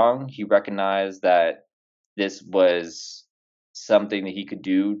strong, he recognized that this was something that he could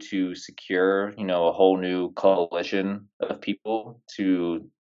do to secure, a whole new coalition of people to,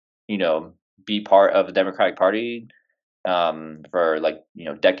 you know, be part of the Democratic Party for like,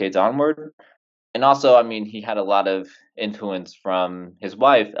 decades onward. And also, I mean, he had a lot of influence from his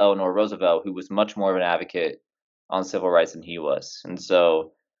wife, Eleanor Roosevelt, who was much more of an advocate on civil rights than he was. And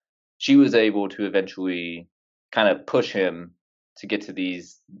so she was able to eventually kind of push him to get to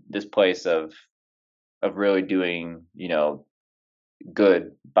this place of really doing,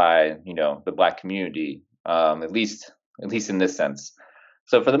 good by the black community, at least in this sense.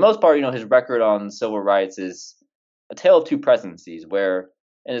 So for the most part, his record on civil rights is a tale of two presidencies, where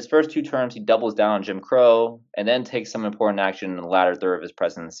in his first two terms he doubles down on Jim Crow, and then takes some important action in the latter third of his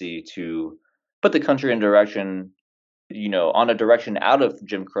presidency to put the country in direction, on a direction out of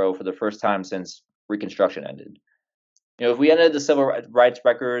Jim Crow for the first time since Reconstruction ended. If we ended the civil rights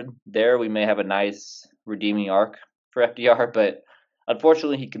record there, we may have a nice redeeming arc for FDR, but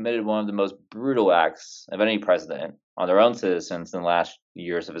unfortunately, he committed one of the most brutal acts of any president on their own citizens in the last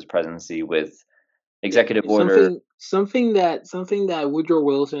years of his presidency with Yeah, executive order. something that Woodrow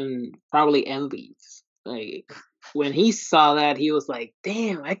Wilson probably envies. Like when he saw that, he was like,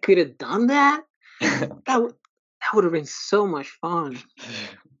 "Damn, I could have done that. That would that would have been so much fun."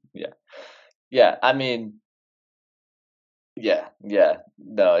 Yeah. Yeah, I mean, yeah, yeah.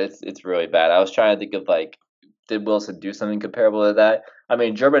 No, it's really bad. I was trying to think of like, did Wilson do something comparable to that? I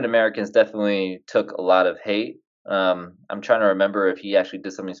mean, German Americans definitely took a lot of hate. I'm trying to remember if he actually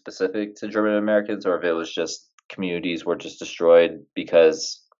did something specific to German Americans or if it was just communities were just destroyed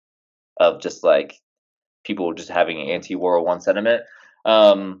because of just like people just having an anti-World War I sentiment.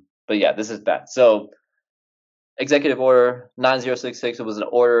 But yeah, this is bad. So Executive Order 9066, it was an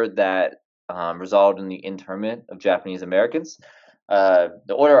order that resolved in the internment of Japanese Americans.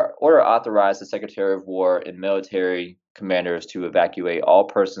 The order authorized the Secretary of War and military commanders to evacuate all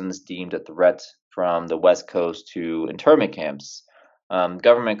persons deemed a threat from the West Coast to internment camps.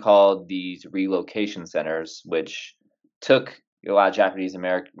 Government called these relocation centers, which took a lot of Japanese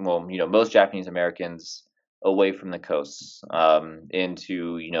American, well, most Japanese Americans away from the coasts,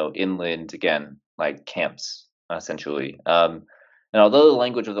 into inland, again, like camps essentially. And although the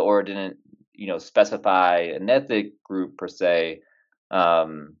language of the order didn't, specify an ethnic group per se,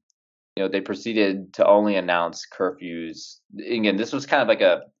 um, they proceeded to only announce curfews. Again, this was kind of like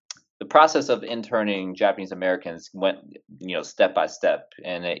the process of interning Japanese Americans went, step by step,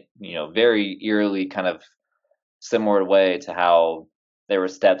 and it, very eerily kind of similar way to how there were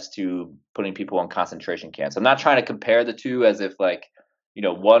steps to putting people in concentration camps. I'm not trying to compare the two as if like,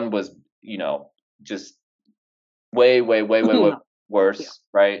 one was, just way, way, way, way, way No, yeah, worse,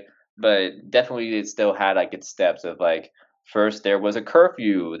 right? But definitely it still had like its steps of like, first there was a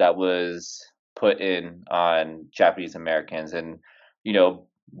curfew that was put in on Japanese Americans, and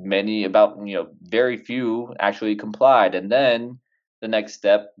many about very few actually complied, and then the next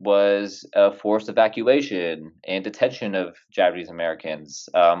step was a forced evacuation and detention of Japanese Americans,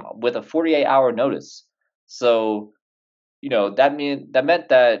 with a 48-hour notice. So that meant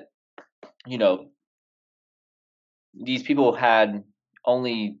that you know these people had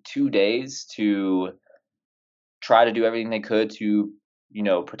only 2 days to try to do everything they could to,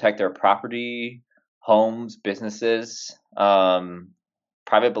 protect their property, homes, businesses,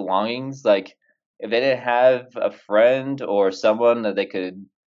 private belongings. Like if they didn't have a friend or someone that they could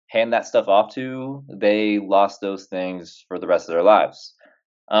hand that stuff off to, they lost those things for the rest of their lives.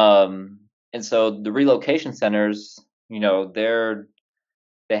 And so the relocation centers,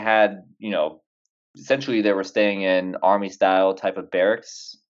 they had, essentially they were staying in army style type of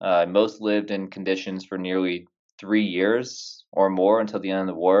barracks. Most lived in conditions for nearly 3 years or more until the end of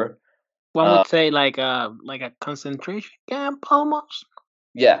the war. One Uh, would say like a concentration camp almost.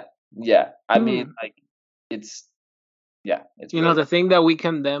 yeah, yeah. I mean, Hmm. like it's yeah, it's You know really the thing that we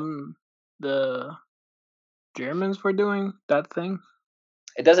condemn the Germans for doing that thing.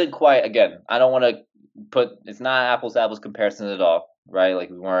 it doesn't quite. Again, I don't want to put it's not apples to apples comparison at all, right? Like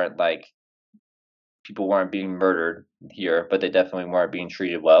we weren't like people weren't being murdered here, but they definitely weren't being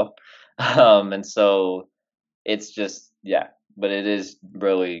treated well. And so it's just yeah, but it is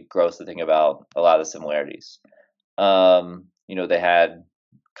really gross to think about a lot of similarities. They had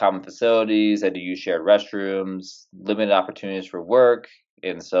common facilities, they had to use shared restrooms, limited opportunities for work,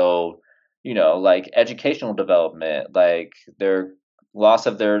 and so like educational development, like their loss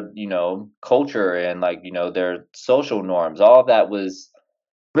of their culture and like their social norms, all of that was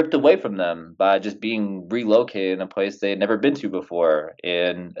ripped away from them by just being relocated in a place they had never been to before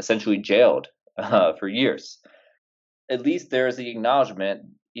and essentially jailed for years. At least there's the acknowledgement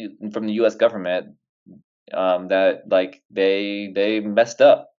from the U.S. government that like they messed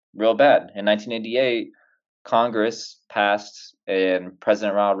up real bad. In 1988, Congress passed and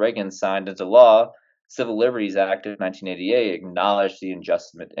President Ronald Reagan signed into law Civil Liberties Act of 1988, acknowledged the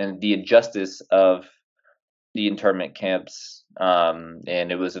injustice of the internment camps,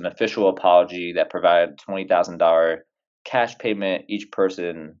 and it was an official apology that provided $20,000 cash payment each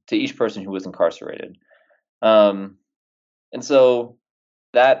person who was incarcerated. Um, and so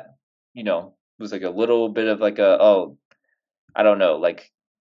that was like a little bit of like a I don't know, like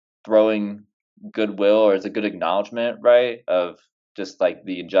throwing goodwill or as a good acknowledgement, right, of just like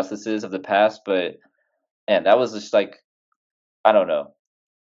the injustices of the past. But and that was just like I don't know,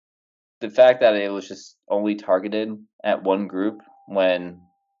 the fact that it was just only targeted at one group when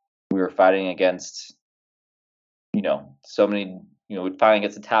we were fighting against so many fighting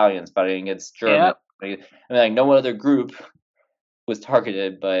against Italians, fighting against Yeah, Germans. Like no one other group was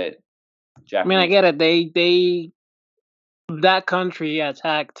targeted, but I mean I Japanese. get it. They that country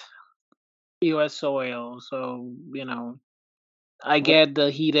attacked U.S. soil, so I get the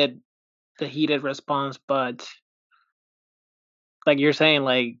heated response, but like you're saying,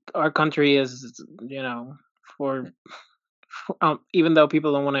 like our country is for, even though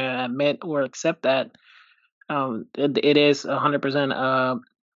people don't want to admit or accept that, it is 100%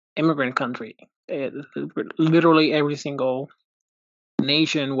 immigrant country. It, literally every single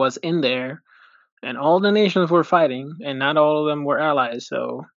nation was in there, and all the nations were fighting, and not all of them were allies.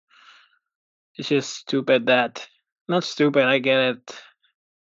 So it's just stupid that, not stupid. I get it.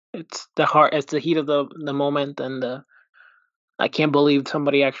 It's the heart. It's the heat of the moment, and the I can't believe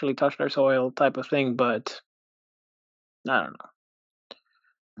somebody actually touched our soil type of thing. But I don't know.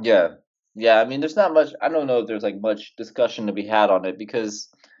 Yeah. Yeah, I mean, there's not much I don't know if there's, like, much discussion to be had on it because,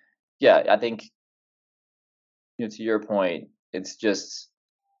 yeah, I think, to your point, it's just,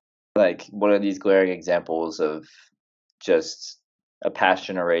 like, one of these glaring examples of just a past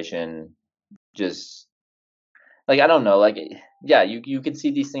generation just like, I don't know, like, yeah, you can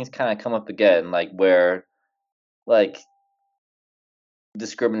see these things kinda come up again, like, where, like,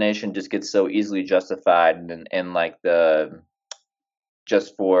 discrimination just gets so easily justified and, like, the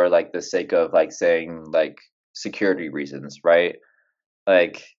just for, like, the sake of, like, saying, like, security reasons, right?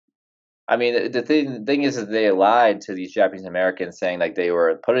 Like, I mean, the thing is that they lied to these Japanese Americans saying, like, they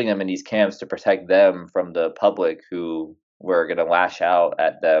were putting them in these camps to protect them from the public who were gonna lash out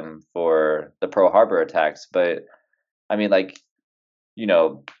at them for the Pearl Harbor attacks, but, I mean, like, you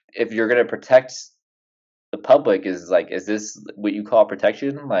know, if you're gonna protect the public is this what you call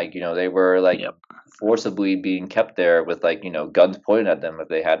protection? Like, they were, like, Yep. forcibly being kept there with, like, guns pointed at them if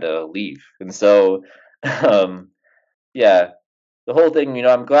they had to leave, and so, um, yeah, the whole thing,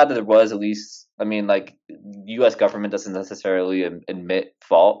 I'm glad that there was at least I mean, like, US government doesn't necessarily admit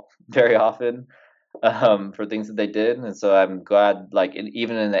fault very often, for things that they did, and so I'm glad, like,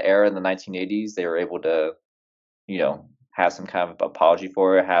 even in the era in the 1980s, they were able to, have some kind of apology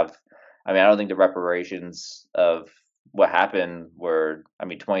for it, I mean, I don't think the reparations of what happened were I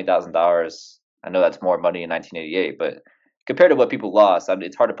mean, $20,000, I know that's more money in 1988, but compared to what people lost, I mean,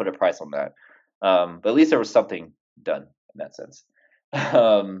 it's hard to put a price on that. But at least there was something done in that sense.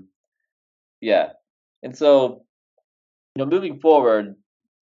 Um, yeah. And so, moving forward,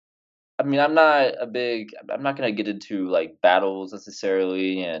 I mean, I'm not gonna get into like battles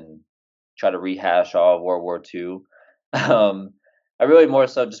necessarily and try to rehash all of World War II. Um, I really more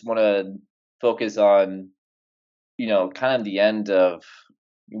so just want to focus on, kind of the end of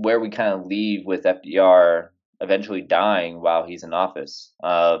where we kind of leave with FDR eventually dying while he's in office.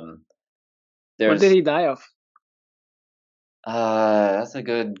 What did There's he die of? That's a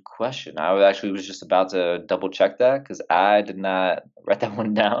good question. Actually was just about to double check that because I did not write that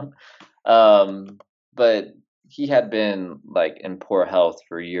one down. Um, but he had been like in poor health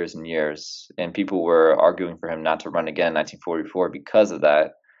for years and years, and people were arguing for him not to run again in 1944 because of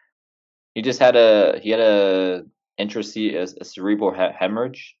that. He had a a cerebral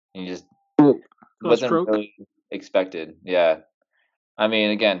hemorrhage, and he just Oh, a wasn't stroke. really expected. Yeah, I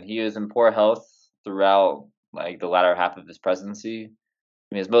mean, again, he was in poor health throughout like the latter half of his presidency.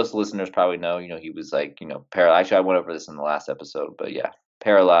 I mean, as most listeners probably know, he was like, paralyzed. Actually, I went over this in the last episode, but yeah,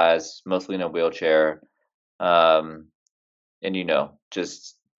 paralyzed, mostly in a wheelchair, um, and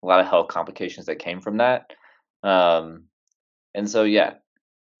just a lot of health complications that came from that. Um, and so, yeah,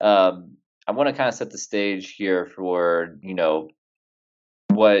 um, I want to kind of set the stage here for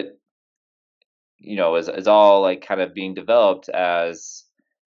what is all like kind of being developed as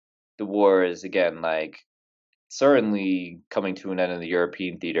the war is again like certainly coming to an end in the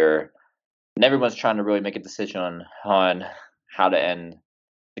European theater, and everyone's trying to really make a decision on how to end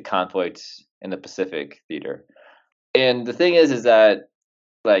the conflict in the Pacific theater. And the thing is that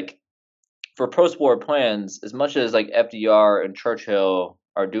like for post-war plans, as much as like FDR and Churchill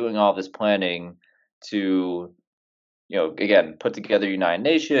are doing all this planning to, again, put together United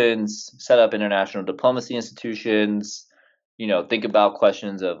Nations, set up international diplomacy institutions, think about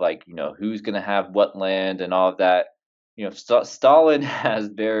questions of like, who's going to have what land and all of that. Stalin has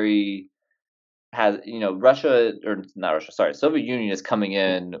Russia, or not Russia, sorry, Soviet Union is coming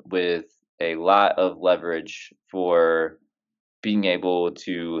in with a lot of leverage for being able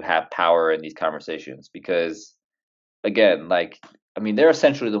to have power in these conversations because again, like I mean, they're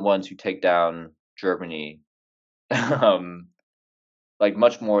essentially the ones who take down Germany, um, like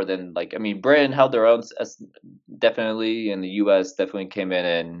much more than like I mean, Britain held their own definitely, and the U.S. definitely came in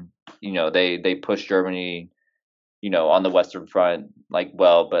and they pushed Germany, on the Western Front like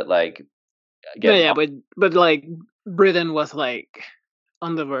well, but like No, again, yeah, but like Britain was like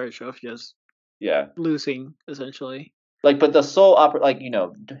on the verge of just yeah, losing essentially. like but the sole like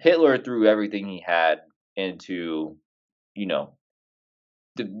Hitler threw everything he had into you know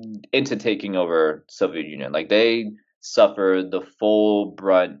into taking over Soviet Union. Like they suffered the full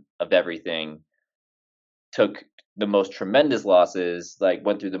brunt of everything, took the most tremendous losses, like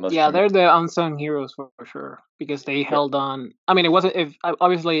went through the most Yeah, tremendous. they're the unsung heroes for sure because they held on. I mean, it wasn't if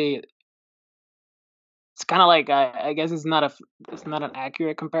obviously it's kind of like I guess it's not an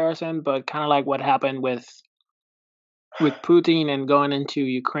accurate comparison, but kind of like what happened with Putin and going into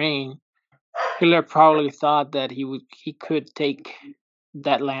Ukraine. Hitler probably thought that he could take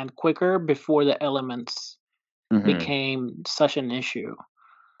that land quicker before the elements Hmm. became such an issue.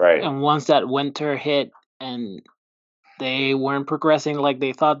 Right. And once that winter hit and they weren't progressing like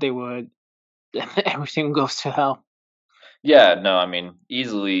they thought they would, everything goes to hell. Yeah. No. I mean,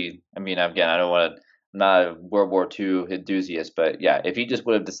 easily. I mean, again, I don't want to. I'm not a World War II enthusiast, but yeah, if he just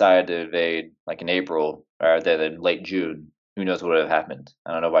would have decided to invade like in April rather than late June, who knows what would have happened?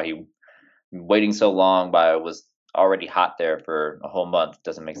 I don't know why he waiting so long, but it was already hot there for a whole month.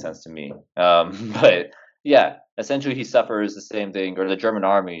 Doesn't make sense to me. But yeah, essentially he suffers the same thing, or the German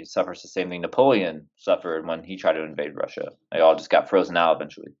army suffers the same thing Napoleon suffered when he tried to invade Russia. They all just got frozen out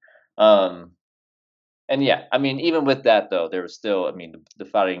eventually. Um, and yeah, I mean, even with that though, there was still, I mean, the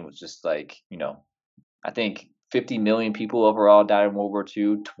fighting was just like, I think 50 million people overall died in World War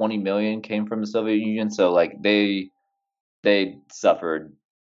II. 20 million came from the Soviet Union, so like they suffered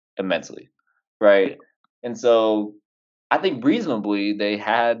immensely, right? And so I think reasonably they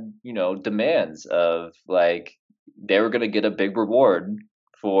had, demands of like they were going to get a big reward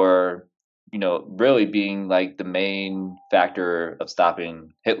for, really being like the main factor of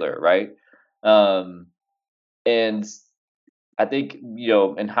stopping Hitler, right? Um, and I think,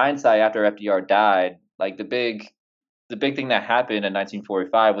 in hindsight, after FDR died, like the big thing that happened in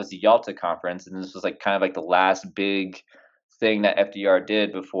 1945 was the Yalta Conference, and this was like kind of like the last big thing that FDR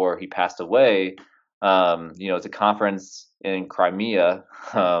did before he passed away. It's a conference in Crimea,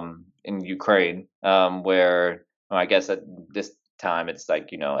 in Ukraine, where well, I guess at this time it's like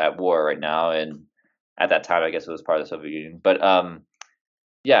at war right now, and at that time I guess it was part of the Soviet Union. But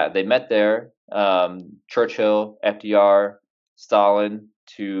yeah, they met there. Churchill, FDR, Stalin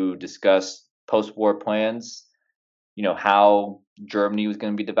to discuss post-war plans how Germany was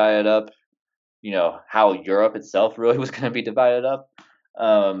going to be divided up, how Europe itself really was going to be divided up.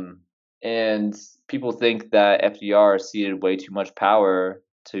 Um, and people think that FDR ceded way too much power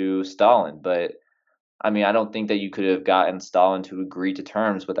to Stalin, but I mean, I don't think that you could have gotten Stalin to agree to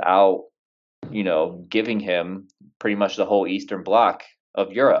terms without, giving him pretty much the whole Eastern Bloc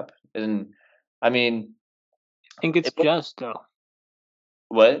of Europe. And I mean, I think it's it, wa- just though.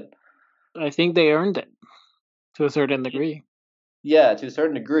 what? I think they earned it to a certain degree. Yeah, to a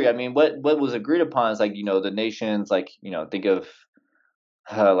certain degree. I mean, what was agreed upon is like the nations like think of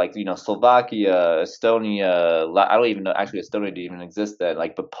like Slovakia, Estonia. I don't even know. Actually, Estonia didn't even exist then.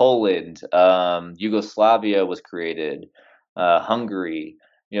 Like, but Poland, Yugoslavia was created. Hungary.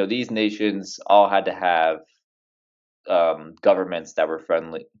 These nations all had to have governments that were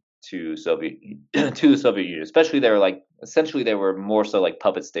friendly to Soviet to the Soviet Union. Especially they were like essentially they were more so like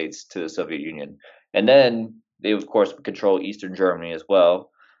puppet states to the Soviet Union, and then they of course would control Eastern Germany as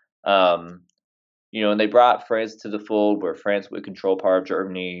well. Um, and they brought France to the fold, where France would control part of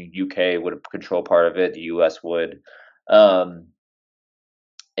Germany, UK would control part of it, the US would, um,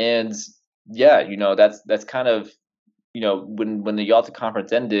 and yeah, that's kind of when the Yalta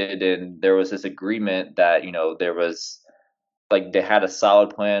Conference ended, and there was this agreement that there was like they had a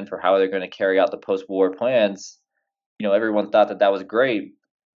solid plan for how they're going to carry out the post-war plans. Everyone thought that that was great,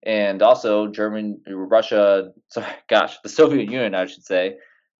 and also Russia, sorry, gosh, the Soviet Union, I should say,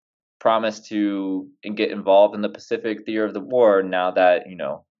 promised to get involved in the Pacific theater of the war now that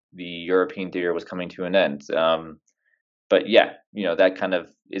the European theater was coming to an end. But yeah, that kind of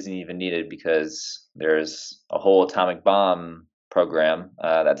isn't even needed because there's a whole atomic bomb program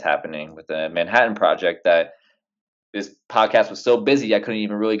that's happening with the Manhattan Project that this podcast was so busy I couldn't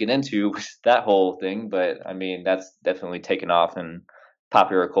even really get into that whole thing. But I mean, that's definitely taken off in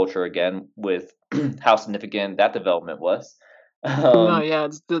popular culture again with how significant that development was. No, Um, yeah,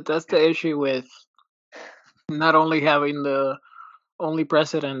 that's the issue with not only having the only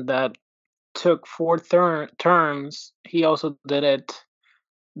president that took four terms, he also did it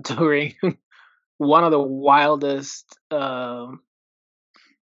during one of the wildest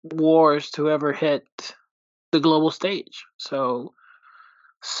wars to ever hit the global stage. So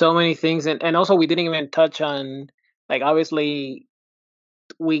many things, and also we didn't even touch on, like, obviously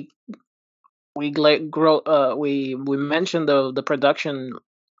we we mentioned the production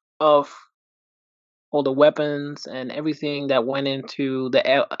of all the weapons and everything that went into the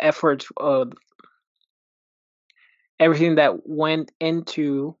efforts of everything that went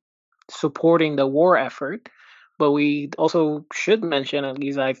into supporting the war effort. But we also should mention, at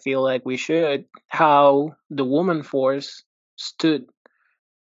least I feel like we should, how the woman force stood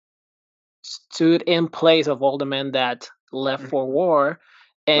stood in place of all the men that left Mhm. for war,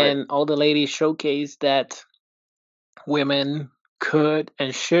 Right. and all the ladies showcased that women could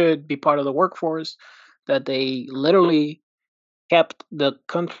and should be part of the workforce, that they literally kept the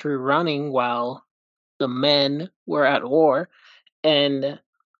country running while the men were at war, and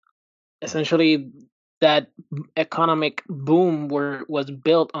essentially that economic boom was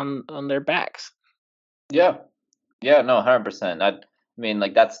built on their backs. Yeah. Yeah, no, 100%. I mean,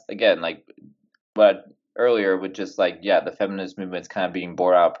 like that's again like what earlier with just like yeah, the feminist movement's kind of being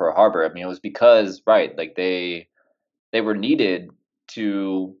born out of Pearl Harbor. I mean, it was because right, like they were needed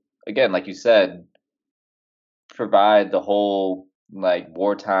to again, like you said, provide the whole like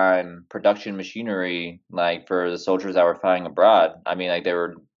wartime production machinery like for the soldiers that were fighting abroad. I mean, like they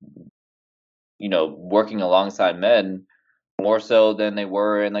were working alongside men more so than they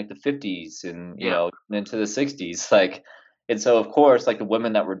were in like the 50s and Yeah. into the 60s and so of course like the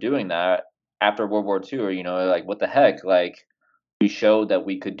women that were doing that after World War II are like what the heck, like we showed that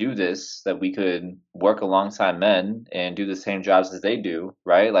we could do this, that we could work alongside men and do the same jobs as they do,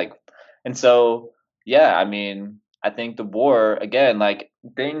 right? Like, and so yeah, I mean, I think the war again, like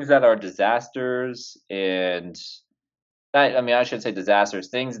things that are disasters and I mean, I should say disasters,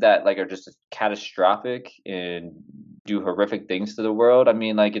 things that like are just catastrophic and do horrific things to the world. I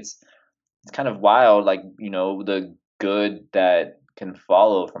mean, like it's kind of wild, like the good that can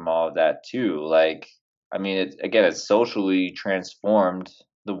follow from all of that too. Like, I mean, it's socially transformed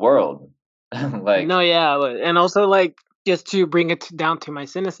the world. No, like, yeah, and also, like, just to bring it down to my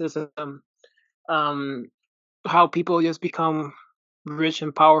cynicism, um, how people just become rich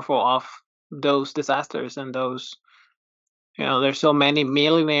and powerful off those disasters and those, there's so many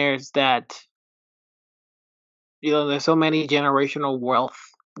millionaires that, there's so many generational wealth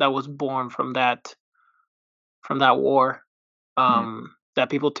that was born from that war, hmm, that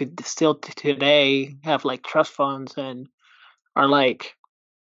people still today have like trust funds and are like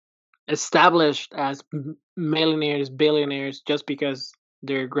established as millionaires, billionaires, just because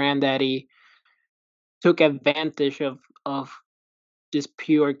their granddaddy took advantage of just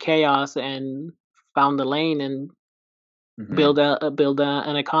pure chaos and found the lane and Hmm. build an build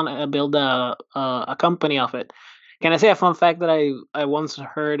a company of it. Can I say a fun fact that I once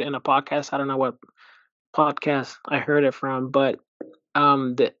heard in a podcast? I don't know what podcast I heard it from, but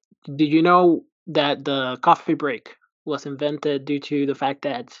the, did you know that the coffee break was invented due to the fact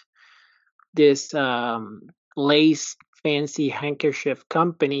that this lace fancy handkerchief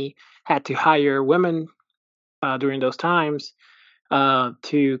company had to hire women during those times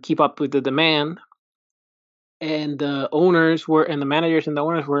to keep up with the demand, and the owners were and the managers and the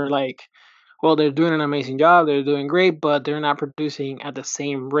owners were like, well, they're doing an amazing job, they're doing great, but they're not producing at the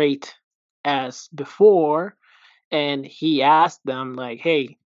same rate as before. And he asked them like,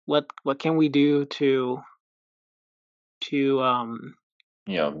 hey, what can we do to Yeah,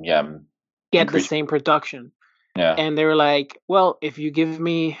 get the increase. same production? Yeah. And they were like, well, if you give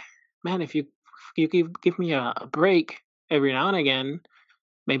me, man, if you give me a break every now and again,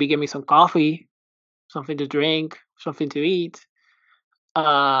 maybe give me some coffee, something to drink, something to eat,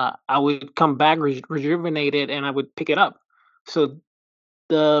 I would come back rejuvenated and I would pick it up. So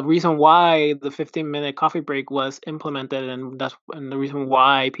the reason why the 15-minute coffee break was implemented, and the reason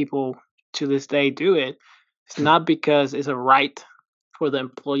why people to this day do it, it's not because it's a right for the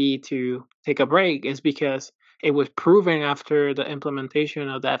employee to take a break. It's because it was proven after the implementation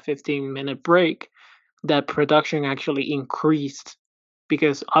of that 15-minute break that production actually increased,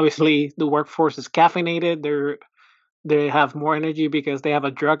 because obviously the workforce is caffeinated. They have more energy because they have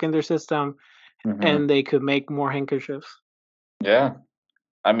a drug in their system, Hmm. and they could make more handkerchiefs. Yeah.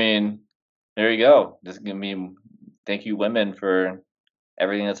 I mean, there you go. Just give me thank you, women, for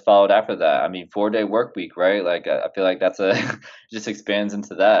everything that's followed after that. I mean, 4-day work week, right? Like, I feel like that's a just expands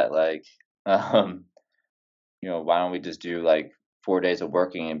into that. Like, um, why don't we just do like 4 days of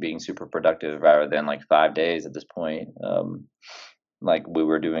working and being super productive rather than like 5 days at this point? Like we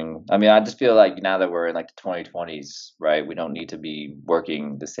were doing. I mean, I just feel like now that we're in like the 2020s, right? We don't need to be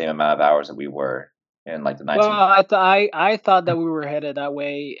working the same amount of hours that we were in like the Well, 19. I thought that we were headed that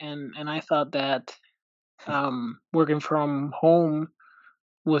way, and I thought that working from home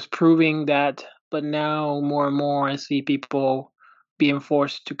was proving that. But now more and more, I see people being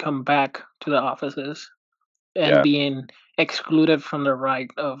forced to come back to the offices and Yeah. being excluded from the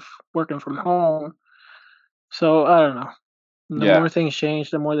right of working from home. So I don't know. The Yeah. more things change,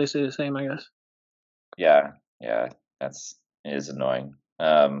 the more they stay the same, I guess. Yeah. Yeah. That's it is annoying.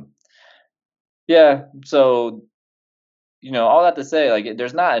 Yeah. So all that to say, like,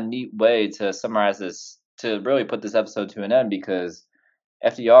 there's not a neat way to summarize this to really put this episode to an end because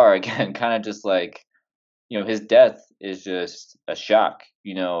FDR again, kind of just like his death is just a shock.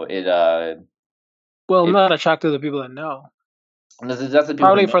 Well, It not a shock to the people that know. that's the people who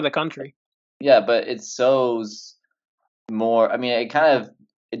Probably know. for the country. Yeah, but it shows more. I mean,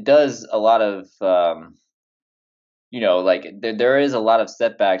 it does a lot of like there is a lot of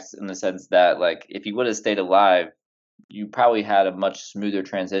setbacks in the sense that like if he would have stayed alive, you probably had a much smoother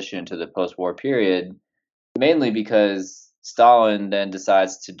transition to the post-war period. Mainly because Stalin then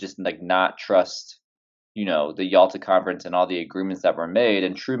decides to just like not trust, the Yalta Conference and all the agreements that were made,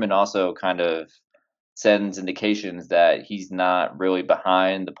 and Truman also kind of sends indications that he's not really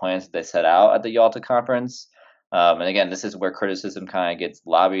behind the plans that they set out at the Yalta Conference. And again, this is where criticism kind of gets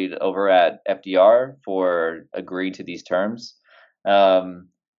lobbied over at FDR for agreeing to these terms. Um,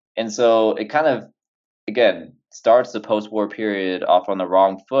 and so it kind of again starts the post-war period off on the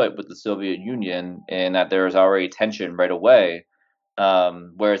wrong foot with the Soviet Union, in that there was already tension right away.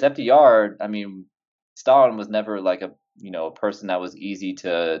 Whereas FDR, I mean, Stalin was never like a person that was easy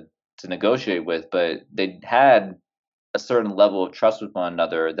to negotiate with, but they had a certain level of trust with one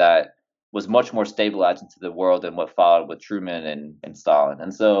another that was much more stabilizing to the world than what followed with Truman and Stalin.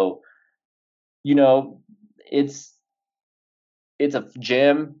 And so, you know, it's it's a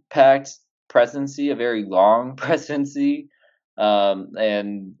jam-packed presidency, a very long presidency,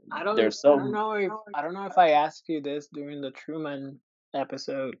 and there's so I don't know if I asked you this during the Truman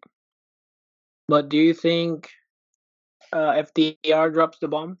episode, but do you think FDR drops the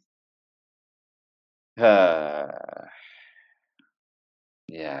bomb? uh,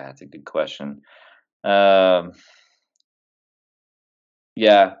 yeah, that's a good question. Um,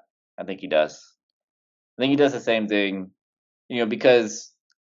 yeah, I think he does. I think he does the same thing, because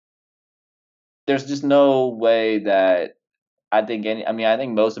there's just no way that I think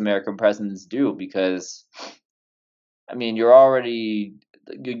most American presidents do because I mean, you're already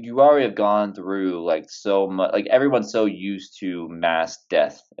you already have gone through like so much. Like everyone's so used to mass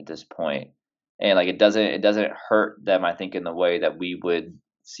death at this point, and like it doesn't hurt them. I think in the way that we would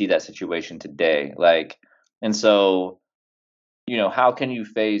see that situation today. Like, and so how can you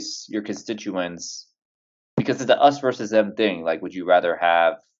face your constituents because it's a us versus them thing. Like, would you rather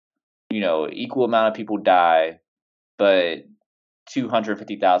have equal amount of people die, but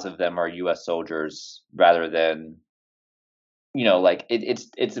 250,000 of them are U.S. soldiers rather than like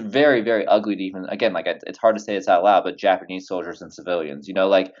it's very very ugly to even again like it's hard to say this out loud, but Japanese soldiers and civilians,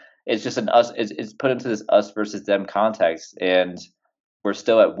 like it's just an us. It's put into this us versus them context, and we're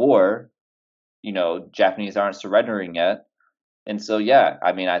still at war. Japanese aren't surrendering yet, and so yeah,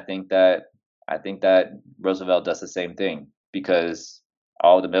 I mean, I think that Roosevelt does the same thing because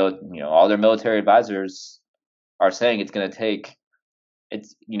all their military advisors are saying it's going to take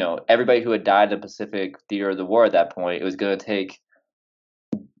everybody who had died in the Pacific theater of the war at that point, it was going to take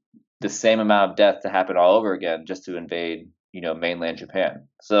the same amount of death to happen all over again just to invade, mainland Japan.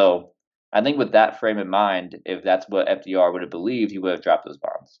 So I think with that frame in mind, if that's what FDR would have believed, he would have dropped those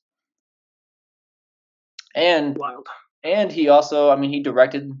bombs. And Wild. and he also, I mean, he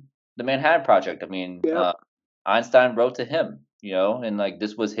directed the Manhattan Project. I mean, Yep. Einstein wrote to him, and like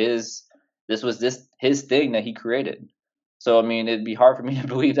this was his thing that he created. So I mean, it'd be hard for me to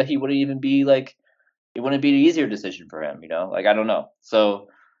believe that he wouldn't even be like it wouldn't be an easier decision for him, Like I don't know. So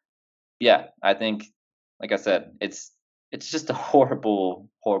yeah, I think, like I said, it's just a horrible,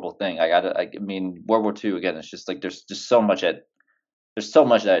 horrible thing. I mean, World War II again. It's just like there's so much that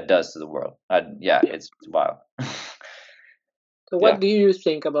it does to the world. Yeah, Yep. it's wild. So Yeah. what do you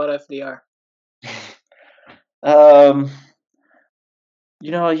think about FDR? Um,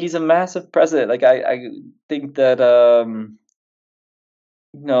 he's a massive president. Like I think that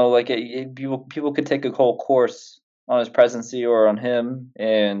like people could take a whole course on his presidency or on him,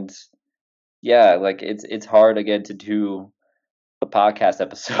 and yeah, like it's hard again to do a podcast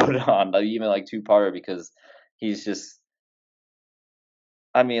episode on even like two-parter because he's just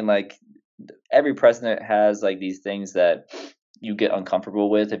I mean like every president has like these things that you get uncomfortable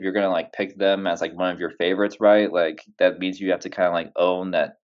with if you're gonna like pick them as like one of your favorites, right? Like that means you have to kind of like own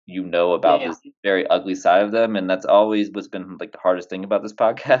that about Yeah. this very ugly side of them, and that's always what's been like the hardest thing about this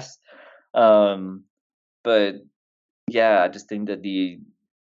podcast. Um, but yeah, I just think that he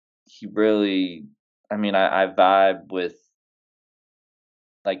really, I mean, I vibe with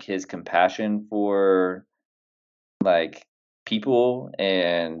like his compassion for like people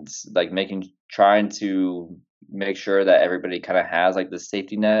and like trying to make sure that everybody kind of has like the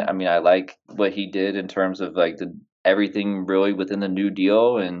safety net. I mean, I like what he did in terms of like the everything really within the New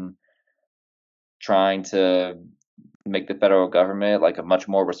Deal and trying to make the federal government like a much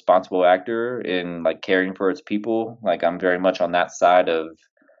more responsible actor in like caring for its people. Like I'm very much on that side of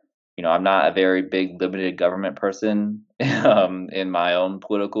I'm not a very big limited government person in my own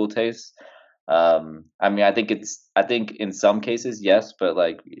political tastes. I mean, I think in some cases, yes, but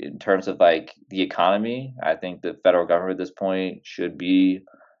like in terms of like the economy, I think the federal government at this point should be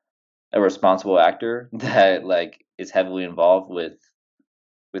a responsible actor that like is heavily involved with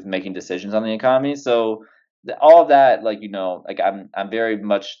making decisions on the economy. So all of that, like like I'm very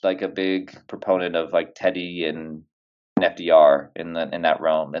much like a big proponent of like Teddy and FDR in that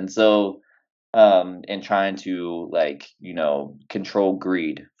realm, and so and trying to like control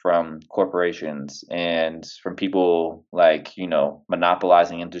greed from corporations and from people like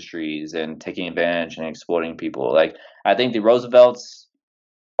monopolizing industries and taking advantage and exploiting people. Like I think the Roosevelts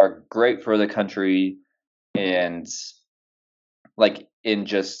are great for the country and like in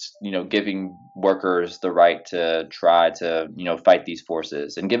just giving workers the right to try to fight these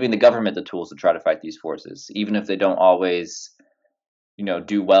forces and giving the government the tools to try to fight these forces even if they don't always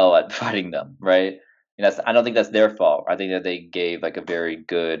do well at fighting them, right? And I don't think that's their fault. I think that they gave like a very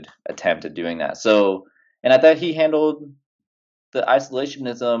good attempt at doing that. So, and I thought he handled the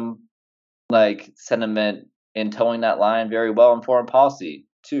isolationism like sentiment in towing that line very well in foreign policy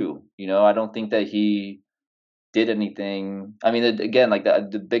too. I don't think that he did anything. I mean, again, like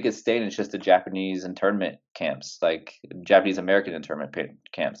the biggest stain is just the Japanese internment camps, like Japanese American internment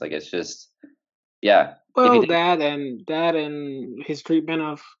camps. Like it's just, yeah. If he Well, did, that and his treatment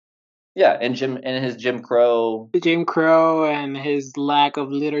of yeah, and his Jim Crow. Jim Crow and his lack of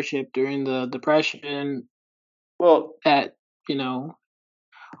leadership during the Depression, Well, that you know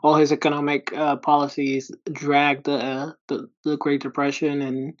all his economic policies dragged the Great Depression,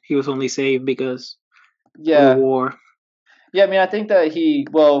 and he was only saved because of the yeah, war. yeah. I mean, I think that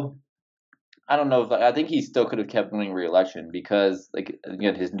well, I don't know if I think he still could have kept winning re-election because, like,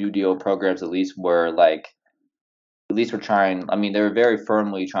 again, his New Deal programs at least were like at least were trying. I mean, they were very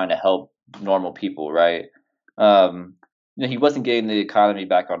firmly trying to help normal people, right? Um, he wasn't getting the economy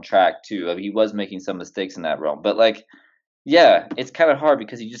back on track too. I mean, he was making some mistakes in that realm, but like, yeah, it's kind of hard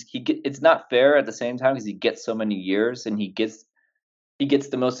because it's not fair at the same time because he gets so many years and he gets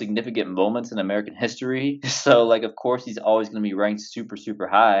the most significant moments in American history. So like, of course, he's always going to be ranked super super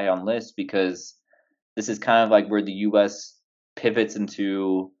high on lists because this is kind of like where the U.S. pivots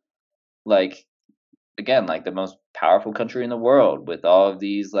into, like, again, like the most powerful country in the world with all of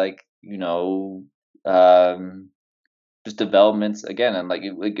these, like, um just developments again, and like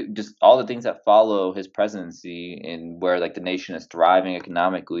just all the things that follow his presidency, and where like the nation is thriving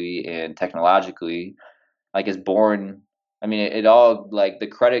economically and technologically, like is born. I mean, it all, like, the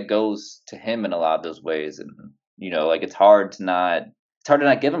credit goes to him in a lot of those ways, and like it's hard to not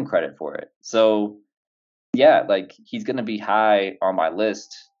give him credit for it. So yeah, like he's gonna be high on my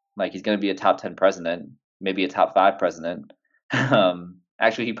list. Like he's gonna be a top 10 president, maybe a top 5 president.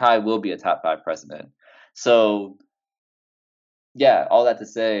 Actually, he probably will be a top 5 president. So yeah, all that to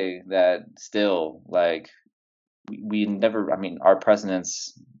say that still, like, we never. I mean, our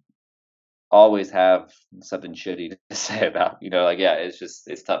presidents always have something shitty to say about. Like, yeah,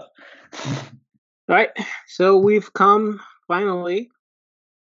 it's tough. All right, so we've come finally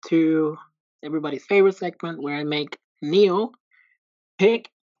to everybody's favorite segment where I make Neo pick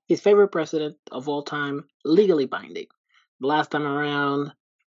his favorite president of all time, legally binding. Last time around,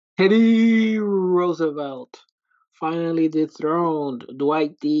 Teddy Roosevelt finally dethroned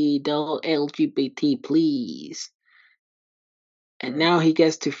Dwight D. Del LGBT, please. And now he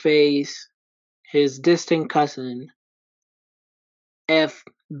gets to face his distant cousin, F.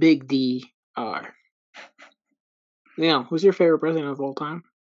 Big D. R. Who's your favorite president of all time?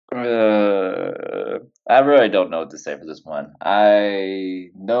 I really don't know what to say for this one. I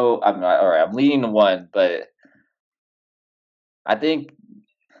know I'm not, all right. I'm leaning to one, but I think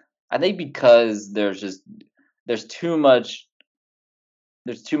I think because there's too much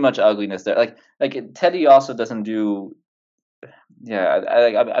there's too much ugliness there. Teddy also doesn't do. Yeah,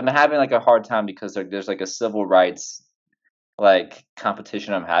 I'm having like a hard time because there's like a civil rights, like,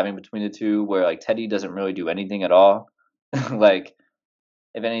 competition I'm having between the two, where like Teddy doesn't really do anything at all. Like,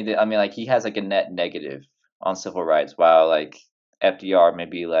 if anything, I mean, like, he has like a net negative on civil rights, while like FDR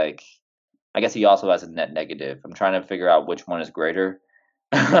maybe, like, I guess he also has a net negative. I'm trying to figure out which one is greater.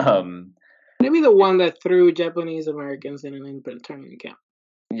 um, Maybe the one that threw Japanese Americans in an internment camp.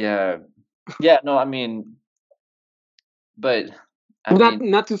 yeah, yeah, no, I mean, but I mean,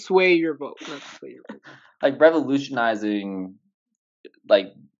 Not to sway your vote. like, revolutionizing, like,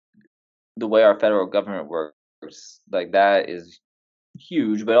 the way our federal government works, like, that is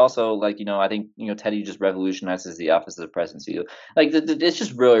huge. But also, like, I think, Teddy just revolutionizes the office of the presidency. Like, it's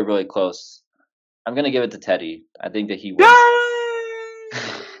just really really close. I'm gonna give it to Teddy. I think that he wins.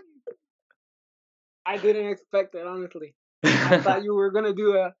 I didn't expect that, honestly. I thought you were gonna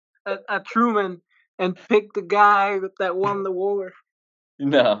do a Truman and pick the guy that won the war.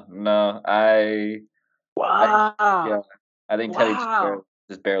 No, Wow. yeah, I think Teddy Wow.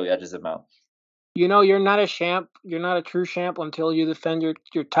 just barely edges him out. You're not a champ. You're not a true champ until you defend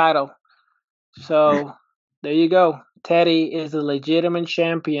your title. So there you go. Teddy is a legitimate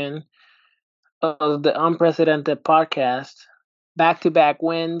champion of the Unprecedented podcast. Back to back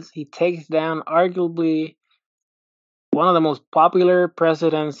wins. He takes down arguably one of the most popular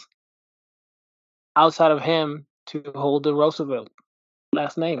presidents outside of him to hold the Roosevelt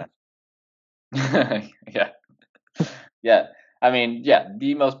last name. Yeah, yeah. I mean, yeah,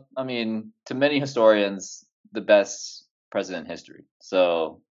 the most. I mean, to many historians, the best president in history.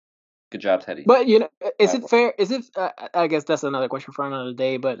 So, good job, Teddy. But is it fair? Is it? I guess that's another question for another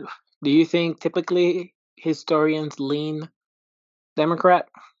day. But do you think typically historians lean Democrat?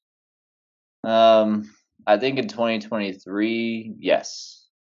 I think in 2023, yes.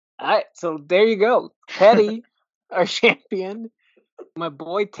 All right, so there you go, Teddy, our champion. My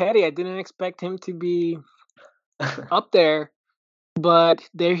boy Teddy. I didn't expect him to be up there, but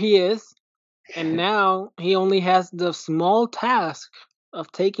there he is. And now he only has the small task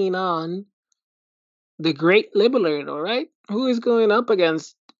of taking on the great liberator, all right? Who is going up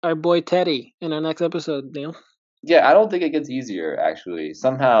against our boy Teddy in our next episode, Neil? Yeah, I don't think it gets easier, actually.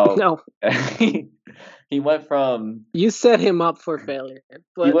 Somehow, No, he, he went from you set him up for failure, he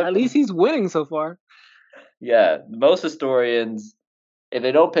but went at from least he's winning so far. yeah. Most historians, if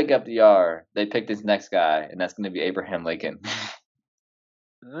they don't pick FDR, they pick this next guy, and that's going to be Abraham Lincoln.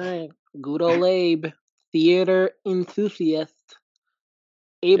 All right, good old Abe, theater enthusiast,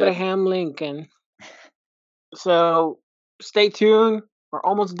 Yeah. Abraham Lincoln. So stay tuned. We're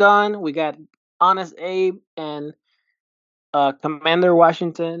almost done. We got Honest Abe and Commander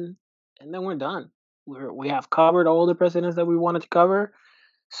Washington, and then we're done. We have covered all the presidents that we wanted to cover.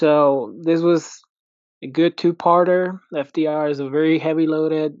 So this was a good two-parter. FDR is a very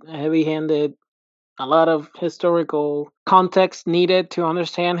heavy-loaded, heavy-handed, a lot of historical context needed to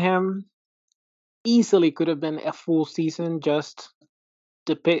understand him. Easily could have been a full season just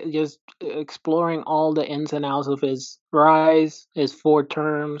exploring all the ins and outs of his rise, his 4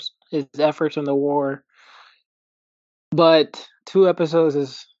 terms, his efforts in the war. But 2 episodes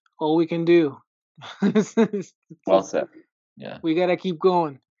is all we can do. Well said. Yeah. We gotta keep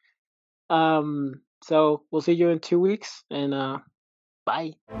going. So we'll see you in 2 weeks, and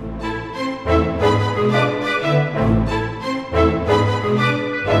bye.